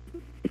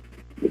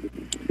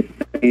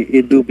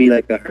 It do be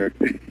like a her.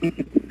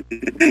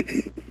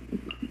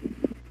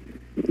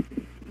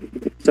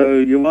 So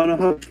you wanna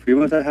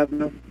have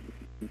no?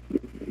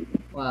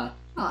 Wow.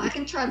 Oh, I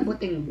can try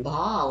putting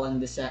Baal on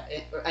the set.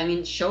 I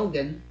mean,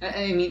 Shogun.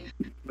 I mean,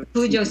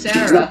 Fujo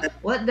Sarah.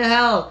 What the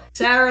hell?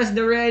 Sarah's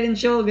the Raiden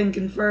Shogun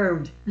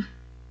confirmed.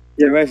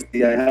 Yeah,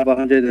 Rusty, I have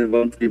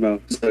 101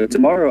 primo. So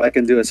tomorrow I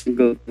can do a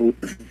single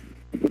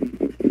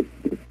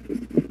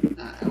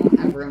I won't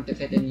have room to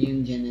fit in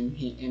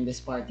Yunjin in this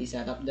party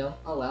setup though.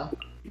 Oh well.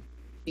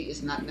 It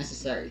is not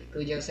necessary.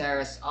 Fujo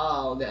Sarah's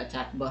all the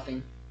attack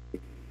buffing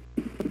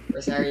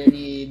Rosaria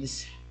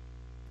needs.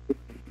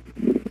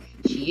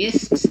 She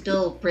is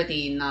still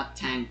pretty not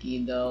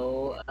tanky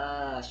though.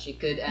 She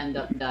could end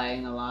up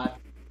dying a lot.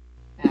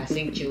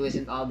 Xingqiu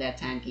isn't all that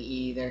tanky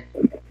either.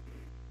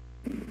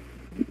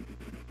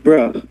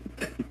 Bruh.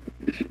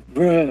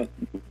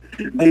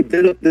 I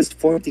built up this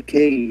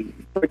 40k,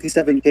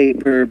 47k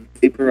per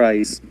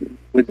vaporize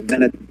with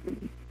Bennett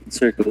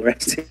circle,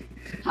 right?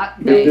 Hot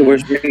It damn.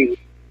 was raining.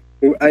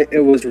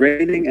 It was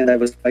raining and I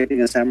was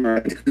fighting a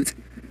samurai.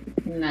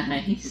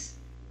 Nice.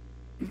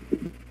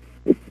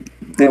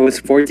 It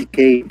was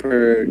 40k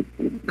per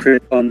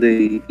crit on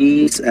the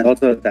E's and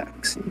also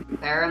attacks.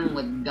 Pair him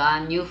with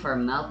Ganyu for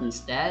melt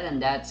instead,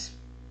 and that's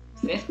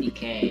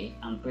 50k.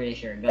 I'm pretty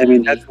sure. I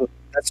mean, that's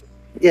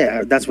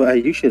what I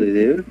usually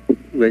do.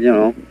 But you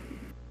know,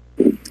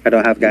 I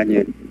don't have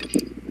Ganyu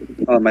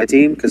on my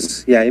team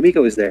because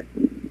Emiko is there.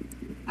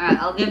 Alright,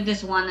 I'll give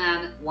this one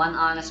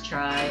honest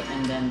try,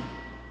 and then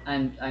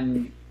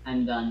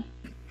I'm done.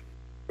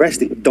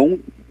 Resty,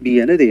 don't be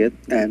an idiot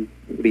and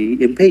be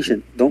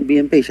impatient. Don't be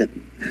impatient.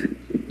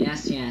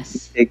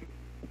 Yes.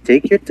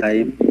 Take your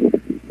time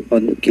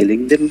on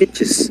killing them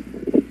bitches.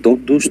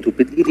 Don't do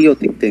stupid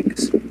idiotic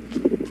things.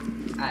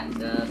 Alright,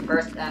 the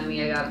first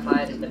enemy I gotta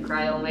fight is the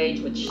Cryo Mage,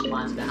 which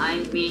spawns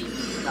behind me.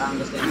 So I'm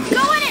just gonna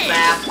Going in!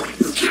 slap.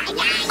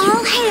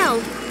 All hail!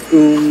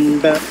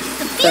 Bap,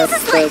 The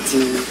fuse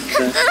is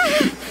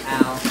lit!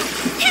 Ow.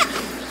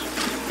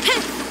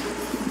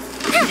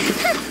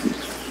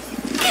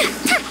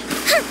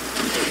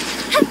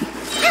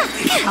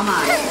 Come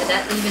on, did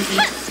that even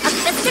eat?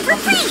 A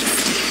different freeze!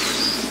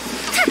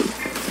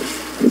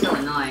 That's so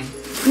annoying.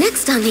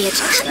 Next on the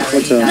agenda,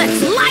 What's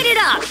let's up? light it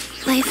up!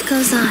 Life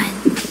goes on.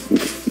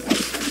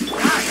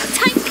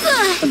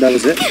 Time. And that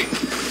was it.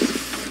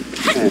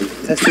 And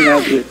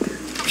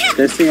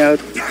testing out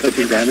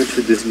touching damage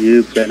with this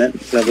new Bennett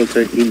level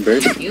 13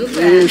 burst. You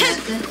bet.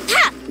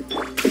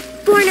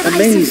 Born of ice and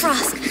Amazing.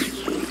 frost.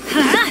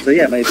 So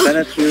yeah, my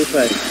Bennett feels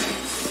like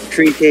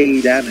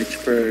 3k damage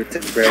per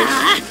 10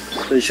 burst.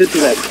 So it should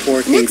be like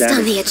 4k Next on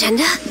damage. the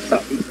agenda,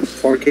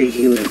 4k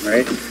healing,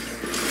 right?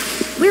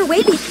 we're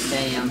waiting.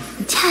 Damn.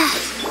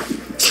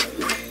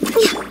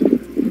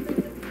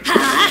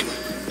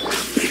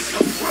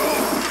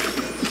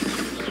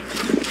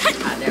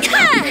 Ah,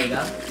 there you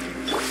go.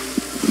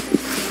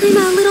 I'm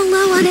a little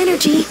low on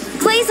energy.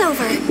 Glaze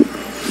over.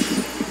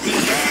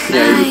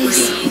 Yeah,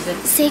 Eyes.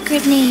 Please.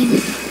 Sacred name.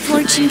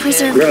 Fortune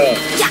preserve. Bruh.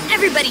 Yeah,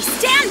 everybody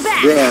stand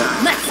back.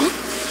 Bruh. Let's.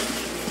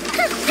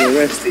 You're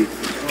Rusty.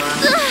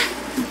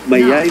 My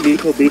No. Yai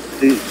Miko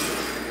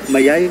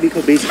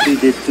basically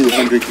did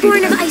 200 Born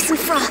of damage ice and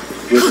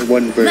froth. with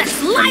one burst.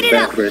 Let's light it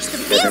and that up. burst The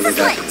that I fields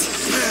got.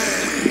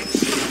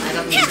 aflame. I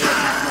don't need to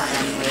attack much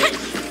anyway.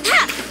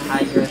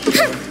 Hydra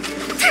shield. No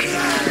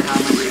matter how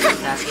much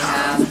attack you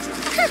have,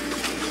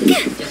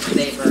 just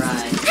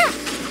vaporize.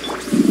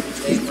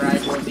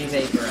 Vaporize will be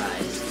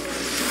vaporized.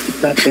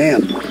 God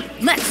damn.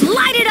 Let's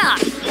light it up.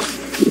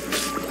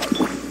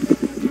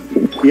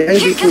 Yai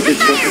Here Miko comes the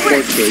did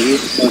 24k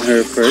on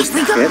her first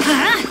We go. hit,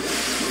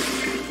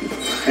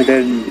 and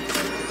then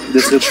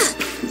the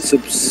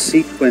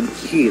subsequent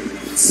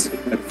hits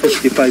at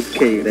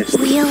 55k. That's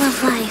Wheel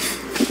of life.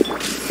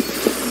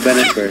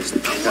 Bennett burst.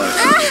 Is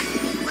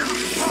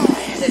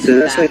it So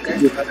that's like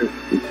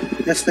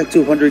faster?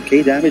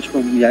 200k damage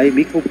from Yai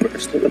Miko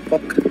burst. What the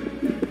fuck?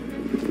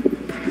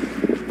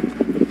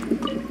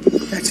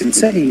 That's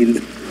insane.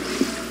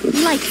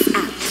 Lights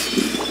out.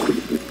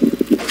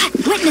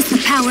 Witness the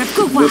power of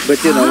Gugwa.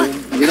 But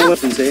you know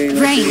what's insane?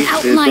 Rain There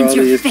outlines probably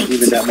your isn't fate.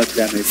 even that much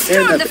damage.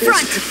 Storm And the that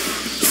front. is.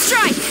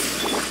 Strike.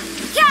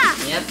 Yeah.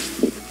 Yep.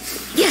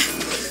 Yeah.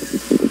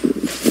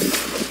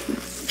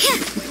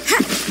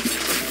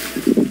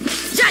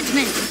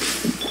 Judgment. I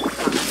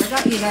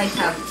forgot you guys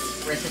have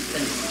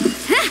resistance.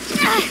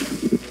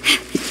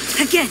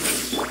 Again.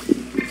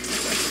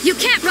 You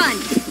can't run.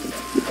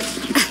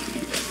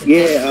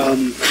 Yeah,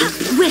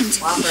 Wind,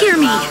 Whopper hear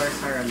me.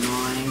 flowers are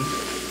annoying.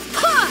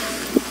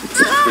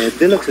 yeah,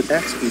 Deluxe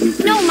attack speed is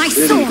No, my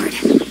really sword.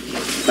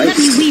 Let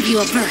me nice. weave you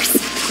a verse.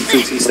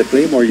 Since he's a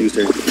Claymore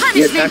user, he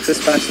Punishment. attacks as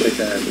fast like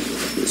a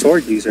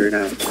sword user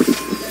now.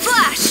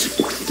 Flash.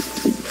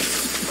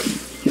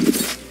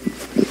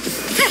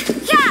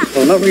 Yeah.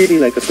 Well, not really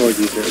like a sword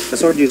user. A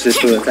sword user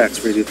still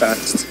attacks really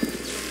fast.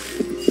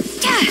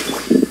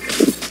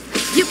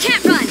 You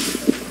can't run.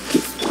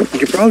 You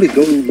could probably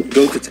go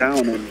to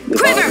town on the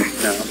Quiver. bottom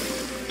now.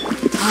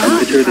 And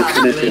literally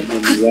finish him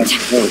in one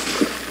go.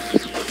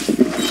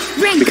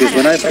 Rain Because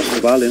when I cutter.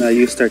 fight the Valin, I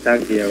use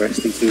Tartaglia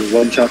resting to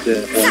one-shot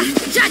the horn.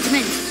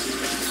 Judgment.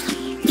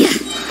 Yeah.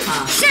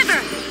 Huh.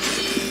 Shiver.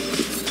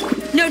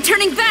 No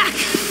turning back.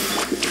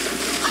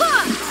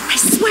 I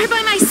swear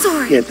by my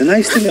sword. Yeah, the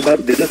nice thing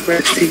about Deluxe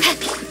resting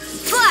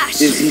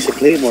Flash. is he's a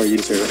Claymore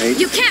user, right?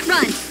 You can't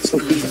run. So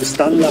he can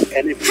stun lock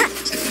enemies.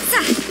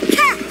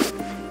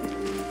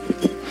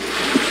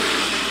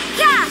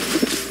 Yeah.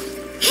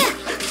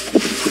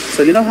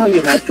 So you know how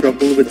you had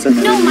trouble with some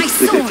No, my enemies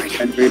because sword. you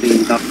can't really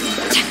knock them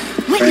back?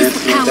 Witness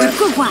the power of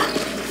Gugwa.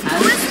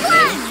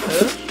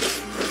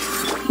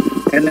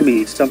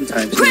 Enemies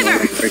sometimes, you know, Quiver.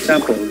 like, for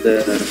example,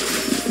 the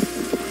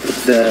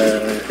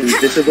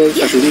invisible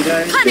Tatooine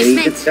guy, the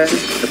Punishment. agent guy,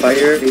 the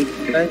fire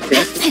agent guy,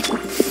 yeah,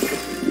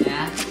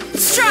 Yeah.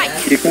 Strike.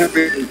 you can't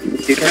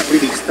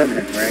really stun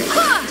him, right?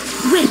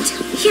 Wind,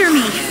 hear me.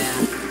 Yeah.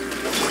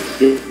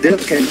 They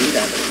can do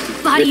that.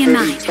 Body and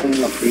Literally mind. stun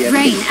lock the enemy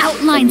Rain and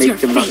outlines make your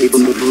them not fate. able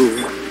to move.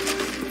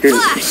 'Cause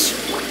Flash.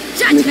 with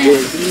Judgment.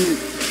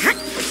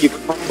 you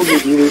probably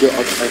do the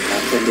outside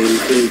path and they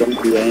really don't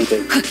do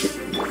anything.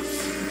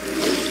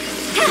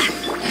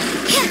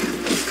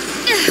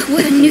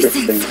 What a nuisance.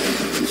 Interesting.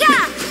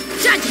 Yeah.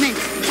 Judgment.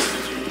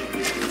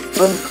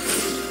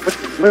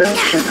 What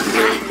else can I do?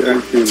 There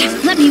aren't too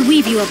much. Let me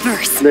weave you a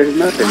verse. There's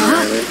nothing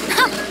really.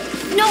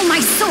 No, my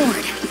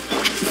sword.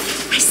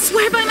 I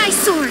swear by my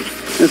sword.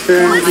 Is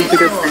there My anything to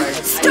get sword.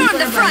 Storm I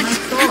the swear by front. my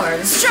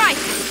sword. Strike.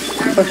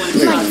 Everyone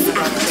talks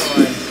about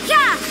sword.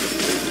 Yeah.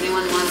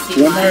 Anyone want to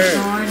see One my more.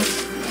 sword?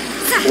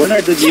 When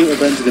are the new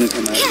events gonna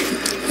come out?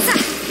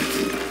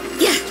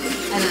 Yeah.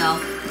 I don't know.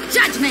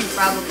 Judgment.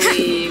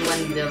 Probably when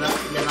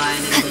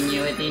Divine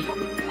Ingenuity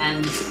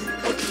ends.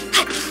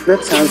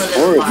 That sounds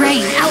horrible.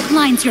 Rain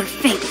outlines your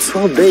fate.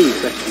 12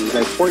 days actually,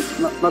 like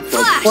not 12,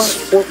 Flash.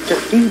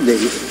 13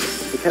 days.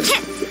 I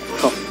can't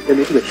talk in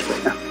English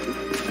right now.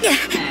 Eh.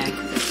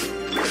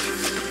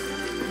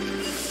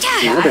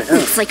 Yeah, what the hell?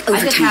 Looks like I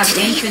just overtime have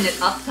today. infinite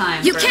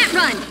uptime. You for, can't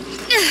run.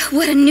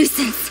 What a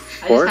nuisance.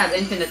 I Or- just have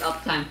infinite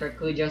uptime for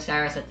Kujo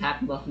Sarah's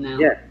attack buff now.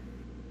 Yeah.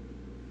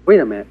 Wait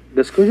a minute.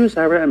 Does Kujo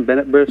Sarah and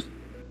Bennett burst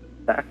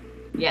back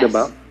Yes. the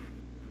buff?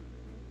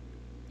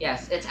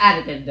 Yes, it's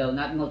additive though,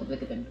 not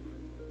multiplicative.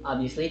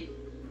 Obviously.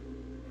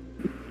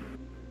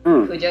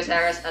 Kujo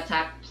Sarah's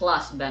attack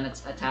plus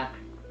Bennett's attack.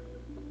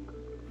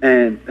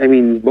 And I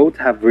mean, both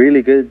have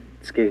really good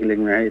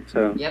scaling, right?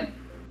 So Yep.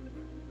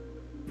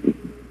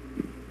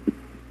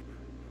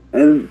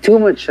 and too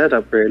much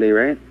setup, really,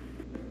 right?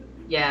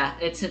 Yeah,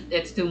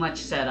 it's too much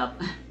setup.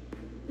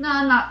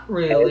 No, not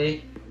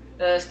really.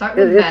 Start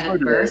It with is Bennett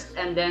sort of first,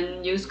 and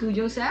then use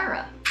Kujo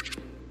Sarah.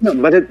 No,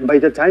 but by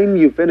the time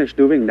you finish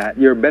doing that,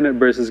 your Bennett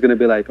burst is gonna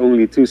be like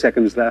only 2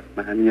 seconds left,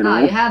 man. You know.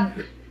 No,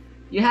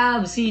 you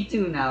have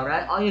C2 now,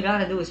 right? All you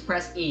gotta do is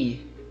press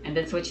E, and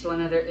then switch to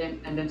another,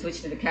 and then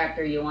switch to the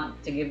character you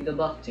want to give the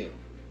buff to,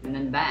 and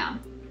then bam.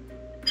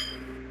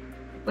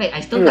 Wait,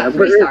 I still got Yeah,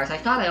 3 but stars. I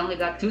thought I only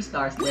got 2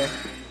 stars there.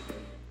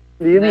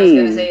 do you And I was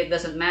gonna mean? say it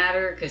doesn't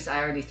matter because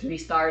I already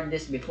 3-starred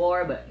this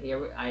before, but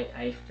here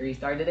I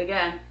 3-starred it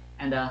again,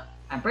 and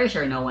I'm pretty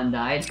sure no one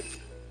died.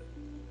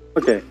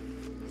 Okay.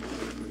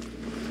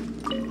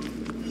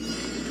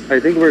 I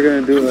think we're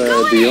gonna do a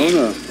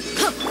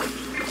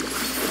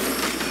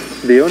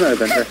Diona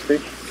event, actually.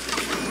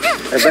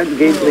 Event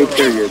gameplay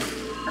period.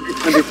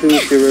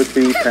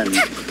 22/03/10.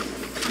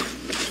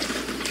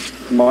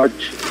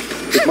 March.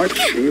 Is March?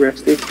 Are you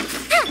resting?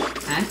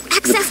 Huh?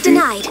 Access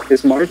denied.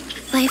 Is March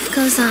Life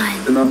goes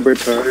on. the number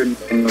third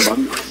in the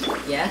month?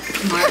 Yes,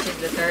 March is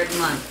the 3rd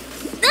month.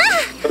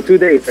 So 2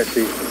 days,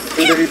 actually.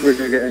 2 days we're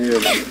gonna get a new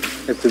event.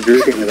 It's a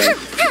drinking event.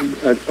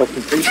 Of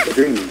drink to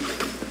drink.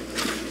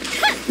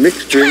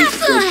 Mixed drinks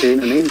contain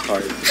a name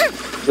card.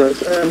 So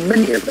it's a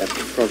mini event,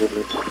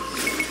 probably.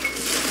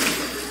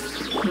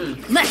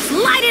 Let's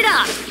light it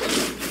up!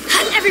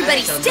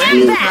 Everybody So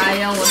stand my back!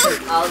 trial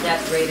wasn't all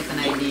that great of an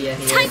idea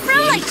here. Time for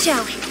a light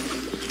show.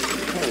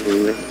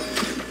 Probably.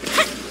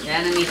 The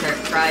enemies are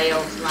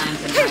cryo slimes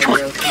and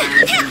hydro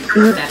slimes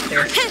and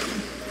specters.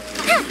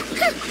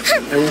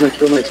 I wanna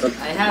kill myself.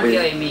 I have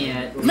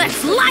Yoimiya.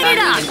 Let's light it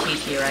up! Even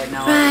Chi-Chi right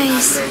now. Rise.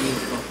 It's not very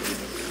useful.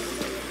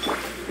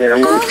 Yeah,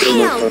 I'm All gonna kill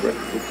hail. myself.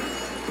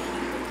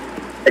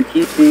 I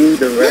keep seeing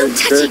the red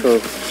touching. circle.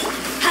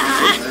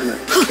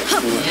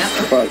 Yep.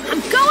 Fuck.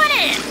 I'm going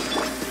in!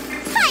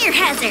 Fire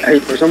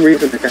hazard! For some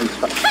reason I can't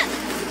stop. I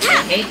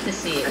hate to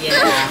see it.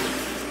 Yeah.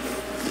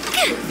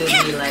 It do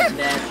be like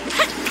that.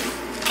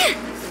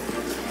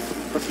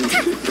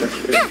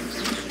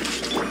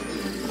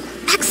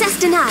 Access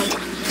denied.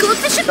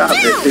 Goldfish it Stop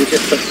it. down! Take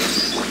it.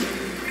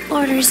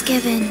 Orders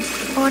given.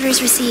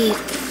 Orders received.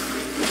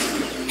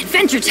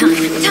 Adventure time!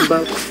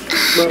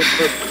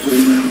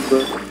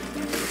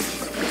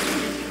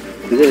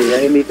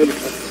 Yeah, me too.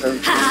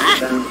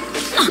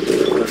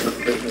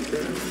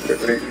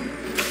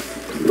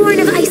 Born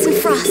of ice and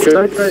frost. Should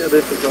I try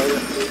this tutorial?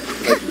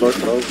 Like Lord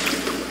House?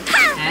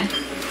 Eh?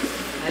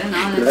 I don't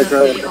know. Did I Let's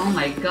try see. it? Oh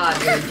my god,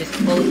 they're just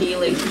full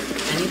healing. I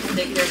need to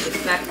take care of the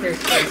specters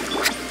first.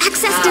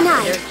 Access Ah,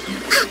 denied.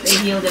 they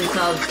heal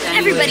themselves anyway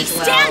Everybody as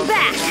well. stand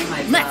back! Oh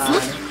my Let's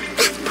god.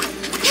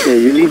 Yeah,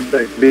 you need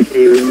like big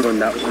healing on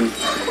that one.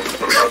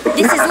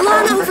 This is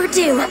long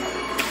overdue.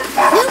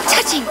 No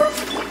touching.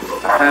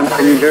 I'm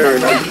pretty sure.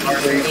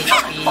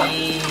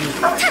 HP.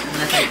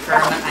 Unless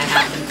I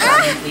have them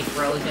permanently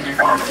frozen or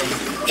something.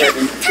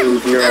 Getting to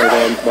hear our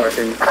dogs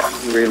barking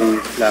really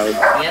loud.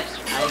 Yep,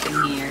 I can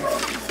hear.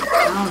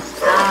 Oh,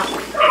 stop.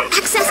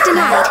 Access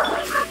denied.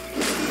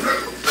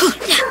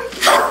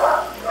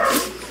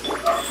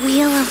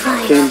 Wheel of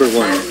life. Chamber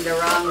 1. I'm the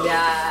wrong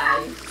guy.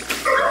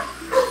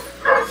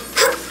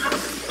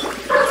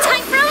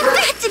 Time for a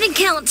that didn't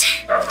count!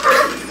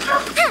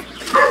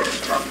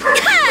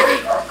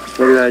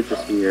 What did I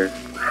just hear?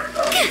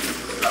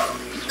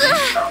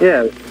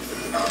 Yeah.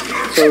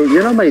 So, you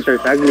know my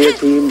Tartaglia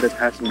team that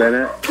has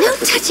Bennett No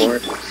as a touching.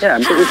 support? Yeah,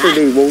 I'm pretty sure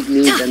they won't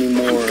need any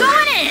more,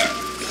 Going in!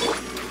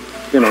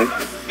 you know,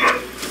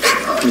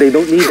 they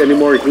don't need any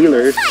more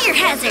healers Fire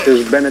hazard!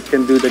 because Bennett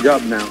can do the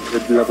job now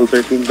with level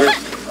 13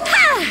 burst.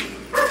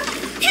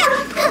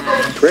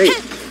 Great.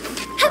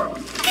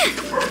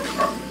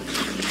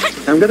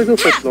 I'm gonna go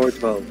for floor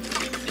 12,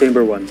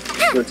 chamber 1.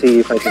 Let's see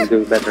if I can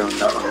do better on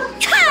that one.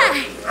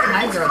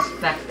 Hydro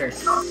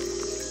specters.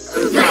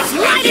 Let's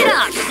light it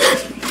up!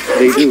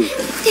 They do.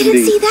 Didn't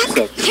They see that.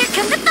 suck. Here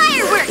come the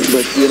fireworks!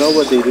 But you know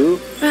what they do?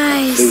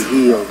 Rise. They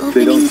heal.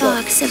 They don't Opening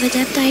suck. box of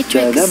adepti The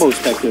tricks. Nemo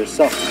specters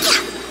suck.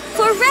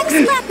 For Rex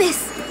Lapis.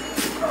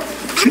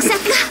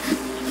 Accept.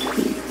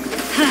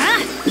 Huh?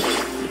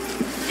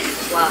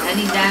 Well,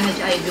 any damage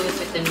I do is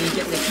just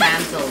immediately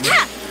cancelled.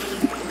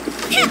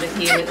 They just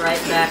heal it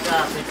right back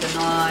up. It's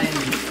annoying.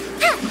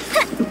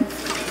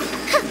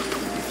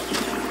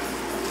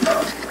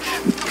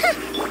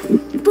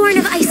 Born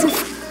of ice and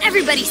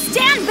Everybody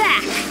stand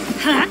back!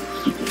 Huh?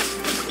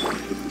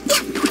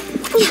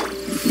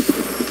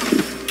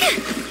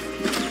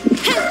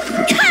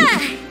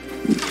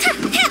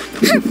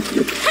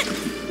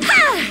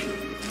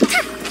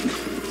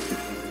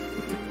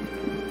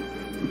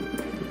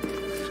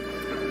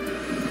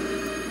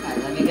 Alright,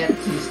 let me get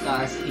 2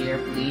 stars here,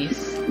 please.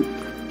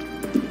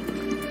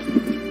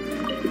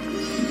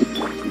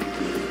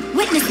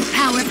 Witness the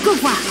power of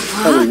Gugwa!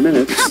 7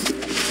 minutes.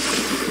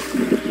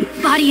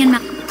 Body and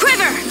mouth.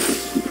 Quiver!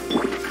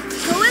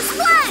 Go as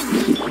one!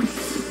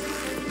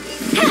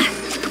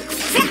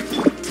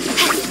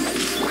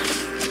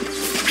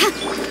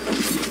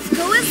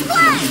 Go as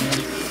one!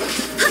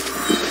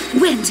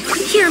 Wind,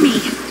 hear me!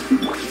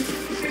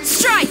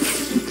 Strike!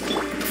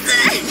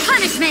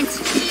 Punishment!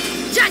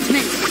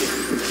 Judgment!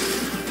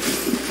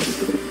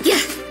 Yeah!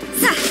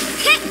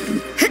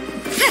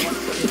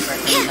 Super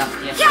cleaned up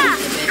the Yeah!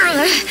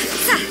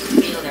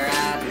 Feel their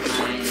ass.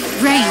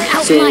 Rain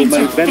So outlines my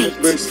your Bennett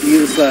fate. burst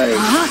heals like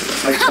Huh?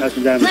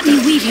 5,000 damage. Let me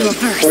weave you a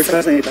verse.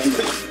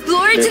 4,800.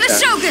 Glory to the There's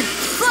that. Shogun!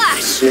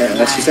 Flash!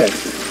 Yeah, as you said.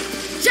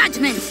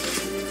 Judgment!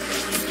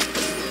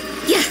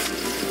 Yeah!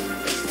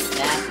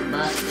 That's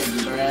busted,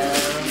 bro.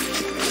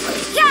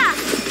 Yeah!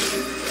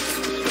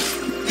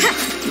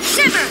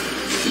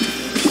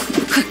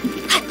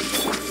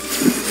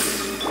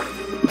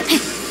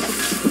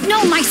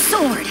 my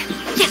sword!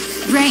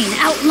 Rain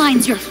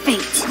outlines your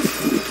fate.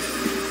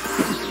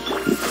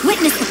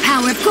 Witness the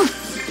power of Go.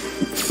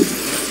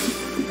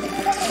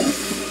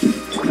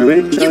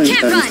 You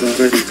can't run.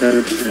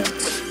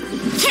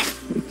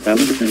 I'm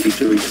going to need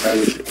to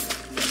reestablish it.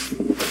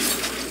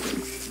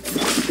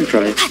 You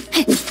try it.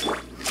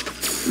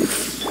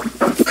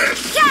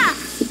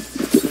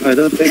 I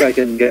don't think I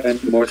can get any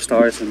more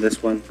stars in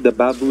this one. The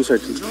baboos are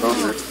too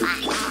strong.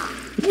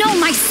 No,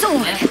 my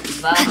sword!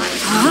 Like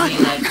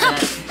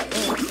that.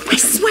 I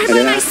swear And by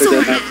then my after the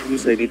sword!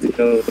 baboos, I need to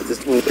go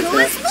this little bit Go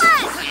as left.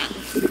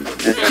 one!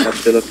 And I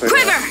have to look for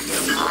Quiver!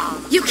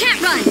 You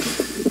can't run!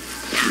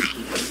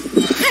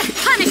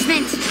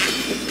 Punishment!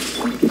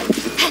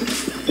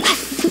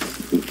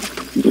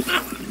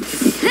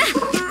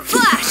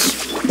 Flash!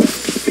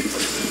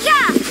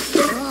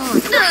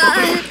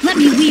 Let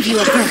me weave you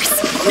a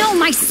verse. No,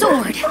 my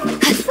sword!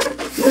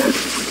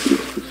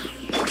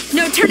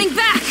 No turning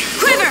back!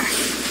 Quiver!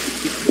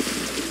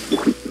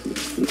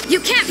 You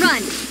can't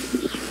run!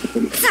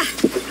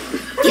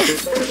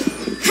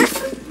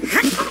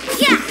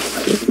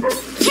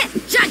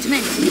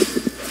 Judgment!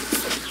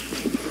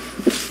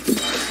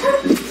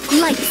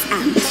 Lights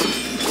out.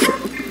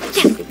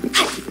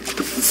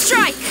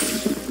 Strike!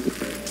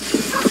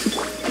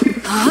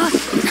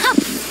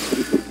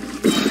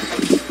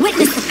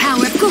 Witness the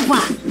power of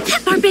Gua!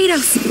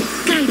 Barbados,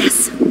 guide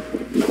us.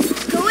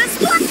 Go as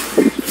one!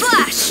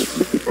 Flash!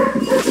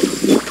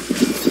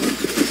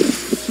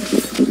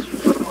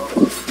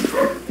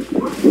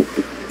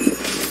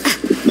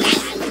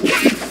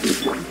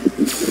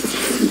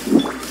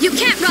 You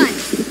can't run!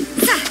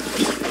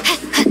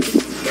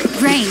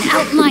 Rain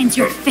outlines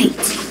your fate.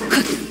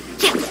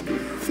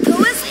 Go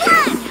as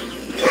one!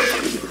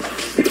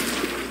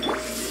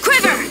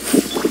 Quiver!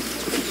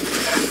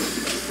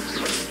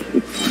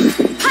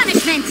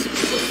 Punishment!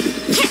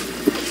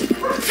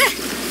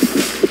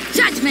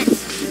 Judgment!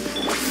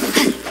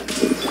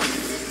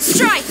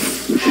 Strike!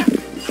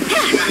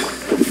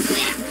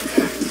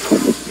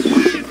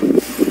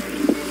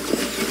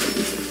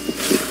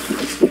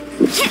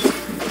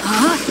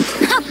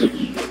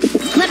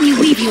 Let me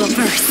weave you a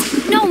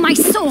verse. No, my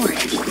sword!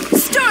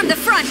 Storm the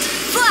front!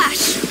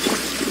 Flash!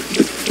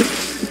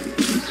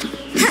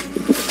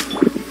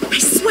 I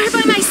swear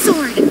by my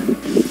sword!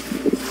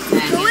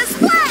 Go as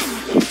one!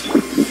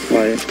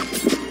 Why?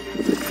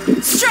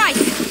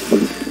 Strike!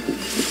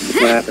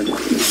 What happened?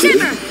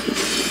 Shimmer!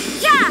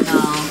 Yeah! No.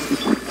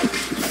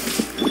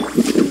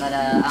 But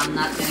I'm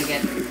not gonna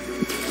get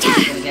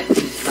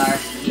 2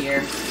 stars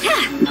here.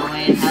 No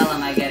way in hell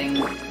am I getting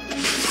 2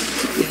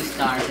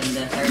 stars in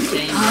the 3rd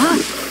chamber.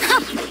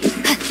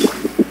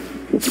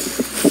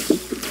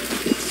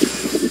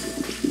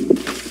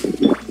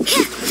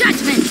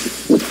 Judgment!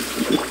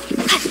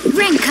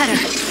 Ring cutter!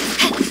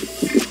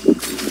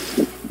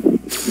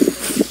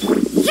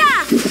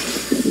 Yeah!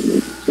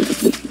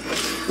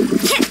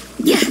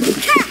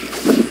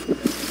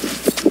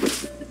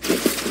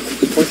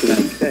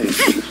 49K.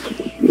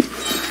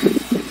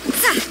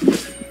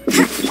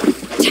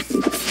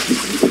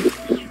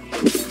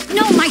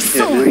 No, my Yeah,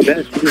 sword! you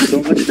better do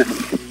so much now.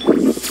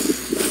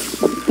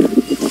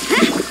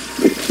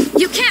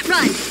 You can't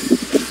run!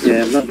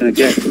 Yeah, I'm not gonna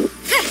get 2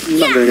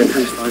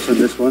 stars on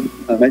this one.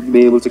 I might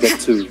be able to get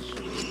 2.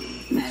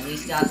 I at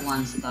least got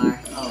 1 star.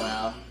 Oh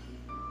well.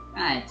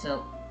 Alright,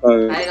 so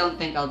I don't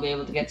think I'll be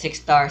able to get 6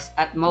 stars.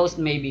 At most,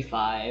 maybe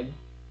 5.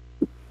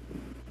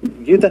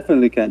 You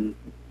definitely can,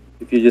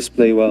 if you just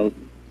play well.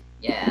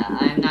 Yeah,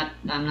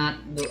 I'm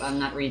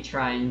not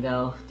retrying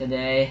though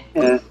today.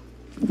 Yeah.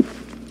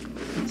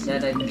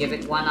 Said I'd give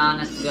it one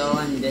honest go,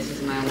 and this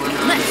is my one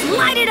honest Let's go.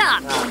 light it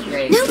up! Oh,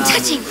 great. No Bob.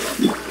 touching!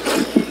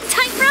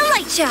 Time for a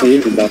light show! I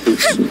even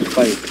baboos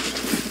fight.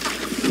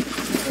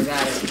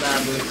 Forgot it's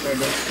Babu for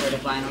the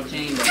final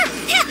chamber.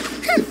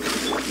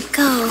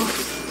 Go.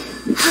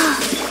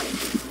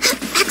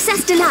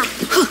 Access denied.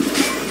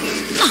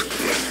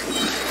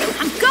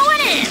 I'm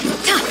going in!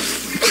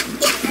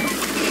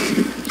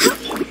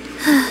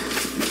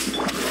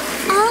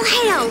 All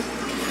hail!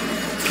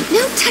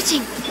 No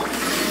touching!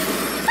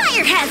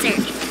 Fire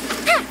hazard!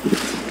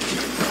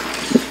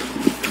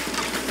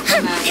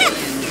 Come at me and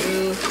do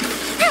your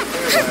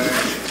work.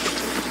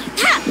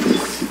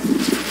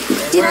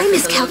 Did I Work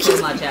is a little miscalculate?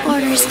 too much, actually.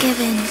 Orders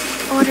given.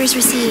 Orders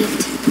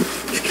received.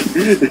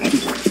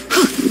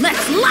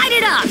 Let's light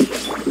it up!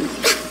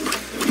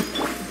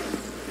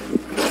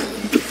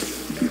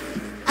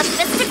 A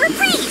festive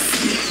reprise!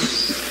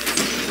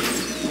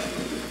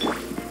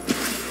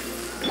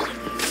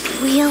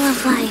 Wheel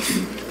of life.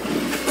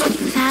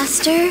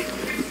 Faster?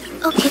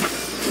 Okay.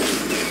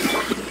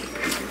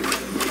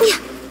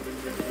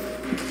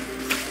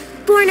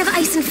 Born of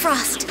ice and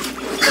frost.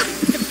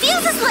 The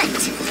fuse is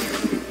lit!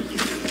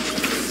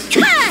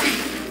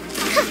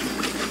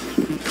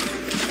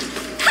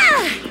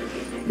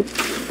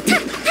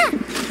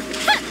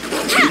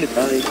 Can you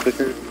die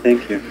quicker?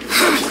 Thank you.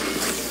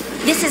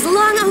 This is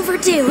long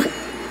overdue.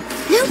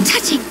 No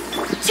touching.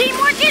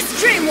 Teamwork is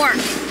dreamwork.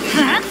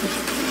 Huh?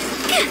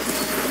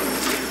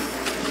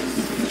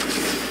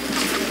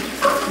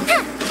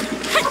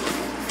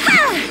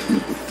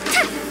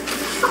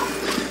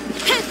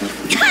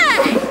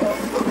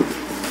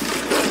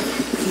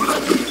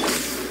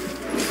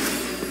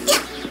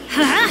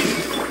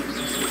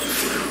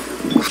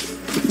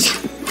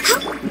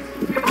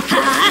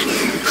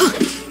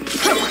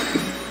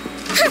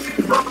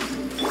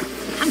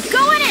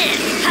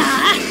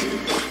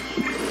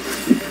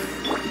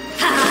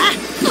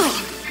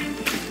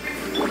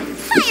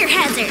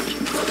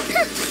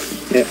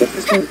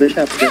 Oh, the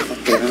shop.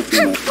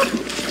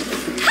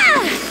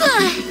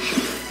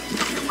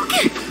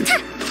 Okay,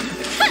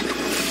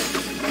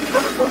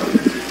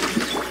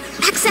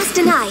 Access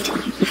denied.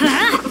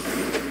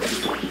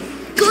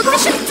 Good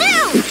mission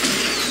down!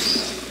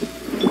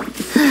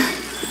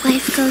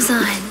 Life goes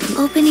on.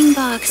 Opening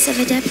box of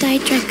Adepti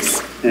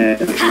tricks. No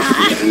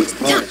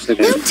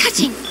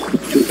touching!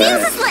 Too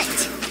bad. Fuse is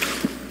lit!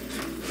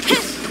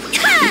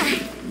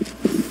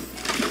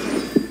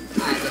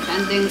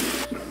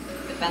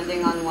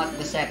 Depending on what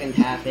the second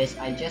half is,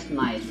 I just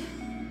might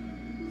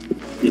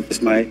You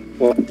just might.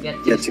 Well, get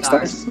yeah, 2 6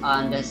 stars stars.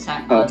 on the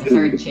Oh, the 2.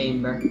 third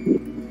chamber,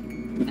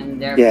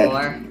 and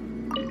therefore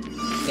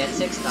get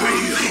 6 stars.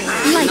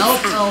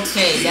 Nope.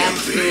 Okay,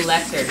 that's 2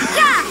 lectures.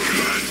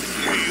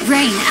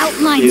 Rain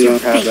outlines You your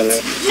don't have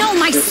fate. a No,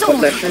 my What sword!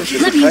 lectures?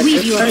 Let me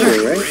weave you a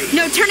Tiger, verse. right?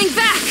 No turning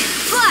back!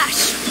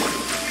 Flash!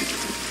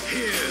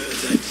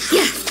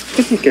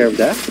 Take care of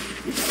that.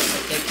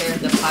 Take care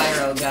of the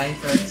pyro guy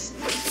first.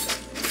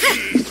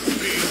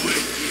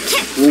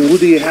 Who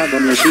do you have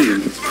on your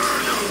team?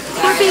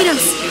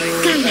 Barbados,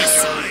 guide us.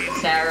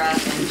 Sarah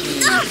and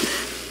Jean.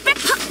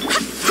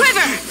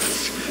 Quiver!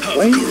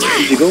 Why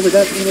did you go with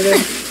that team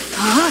again?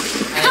 I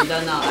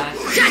don't know.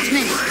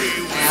 Judgment!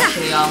 I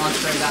actually almost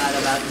forgot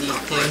about these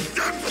 2.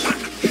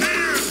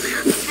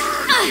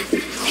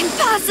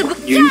 Impossible!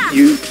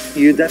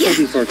 You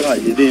definitely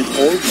forgot. You didn't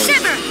almost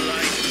Shiver!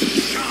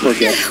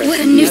 forget. What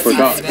a You nuisance.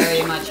 forgot. I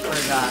very much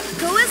forgot.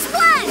 Go as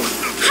one!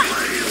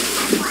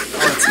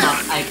 Oh fuck!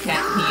 I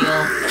can't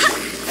heal.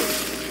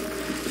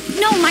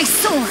 No, my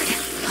sword!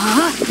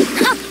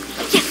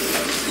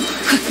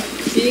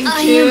 Seeing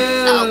I you.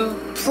 am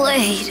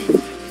outplayed.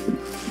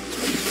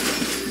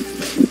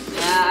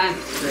 Yeah, I'm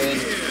screwed.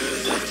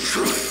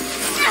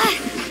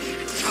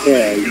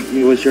 Yeah,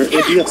 it was your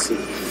idiocy.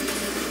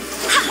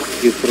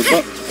 You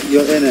forgot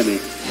your enemy.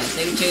 Yeah,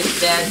 Sing Chu's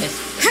dead.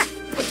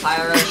 The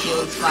pyro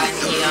shield's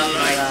finally up,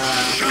 but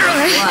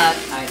guess what?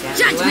 I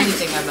can't do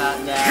anything about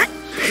that.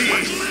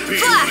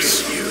 Flash!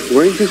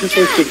 Weren't you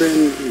supposed to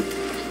bring?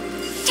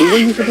 Who were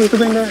you supposed to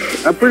bring that?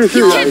 I'm pretty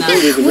sure I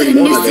told you to What a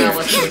bring more nuisance. there. Mona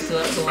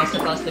was who was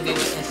supposed to be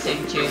with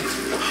Sing Chu.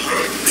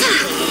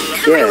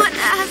 Everyone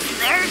has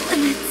their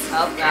limits.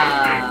 Oh,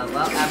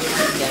 well,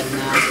 everyone's dead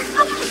now.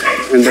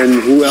 And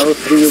then who else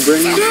do you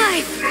bring?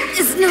 Life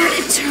is not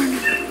eternal.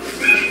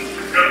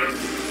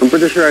 I'm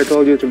pretty sure I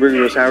told you to bring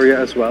Rosaria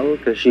as well,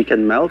 because she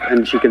can melt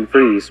and she can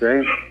freeze,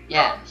 right?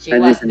 Yeah, she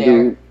And was you can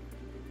there.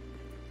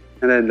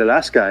 And then the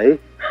last guy,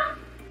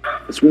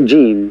 it's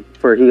Jean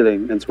for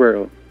healing and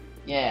Swirl.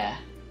 Yeah.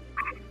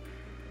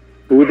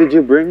 Who did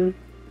you bring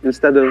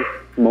instead of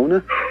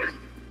Mona?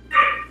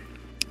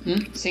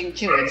 Sing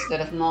Chu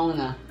instead of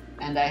Mona.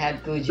 And I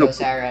had Kujo No.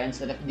 Sarah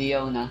instead of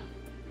Diona.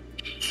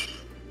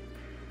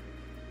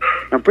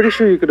 I'm pretty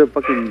sure you could have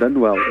fucking done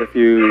well if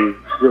you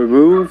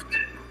removed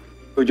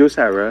Kujo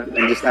Sarah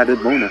and just added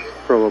Mona,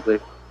 probably.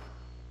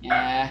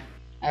 Yeah.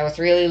 I was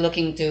really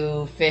looking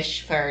to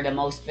fish for the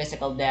most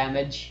physical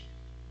damage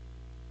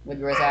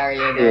with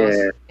Rosario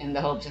goes in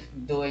the hopes of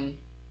doing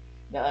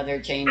the other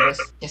changes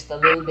just a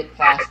little bit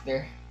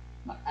faster.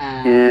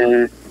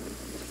 Yeah.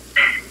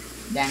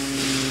 Than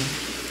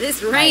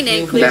This my rain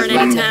ain't hubris clearing got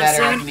the anytime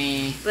better of soon.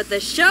 me. But the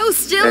show's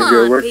still And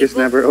your on, work is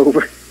people. never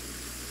over.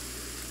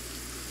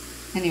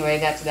 Anyway,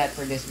 that's that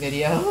for this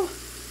video.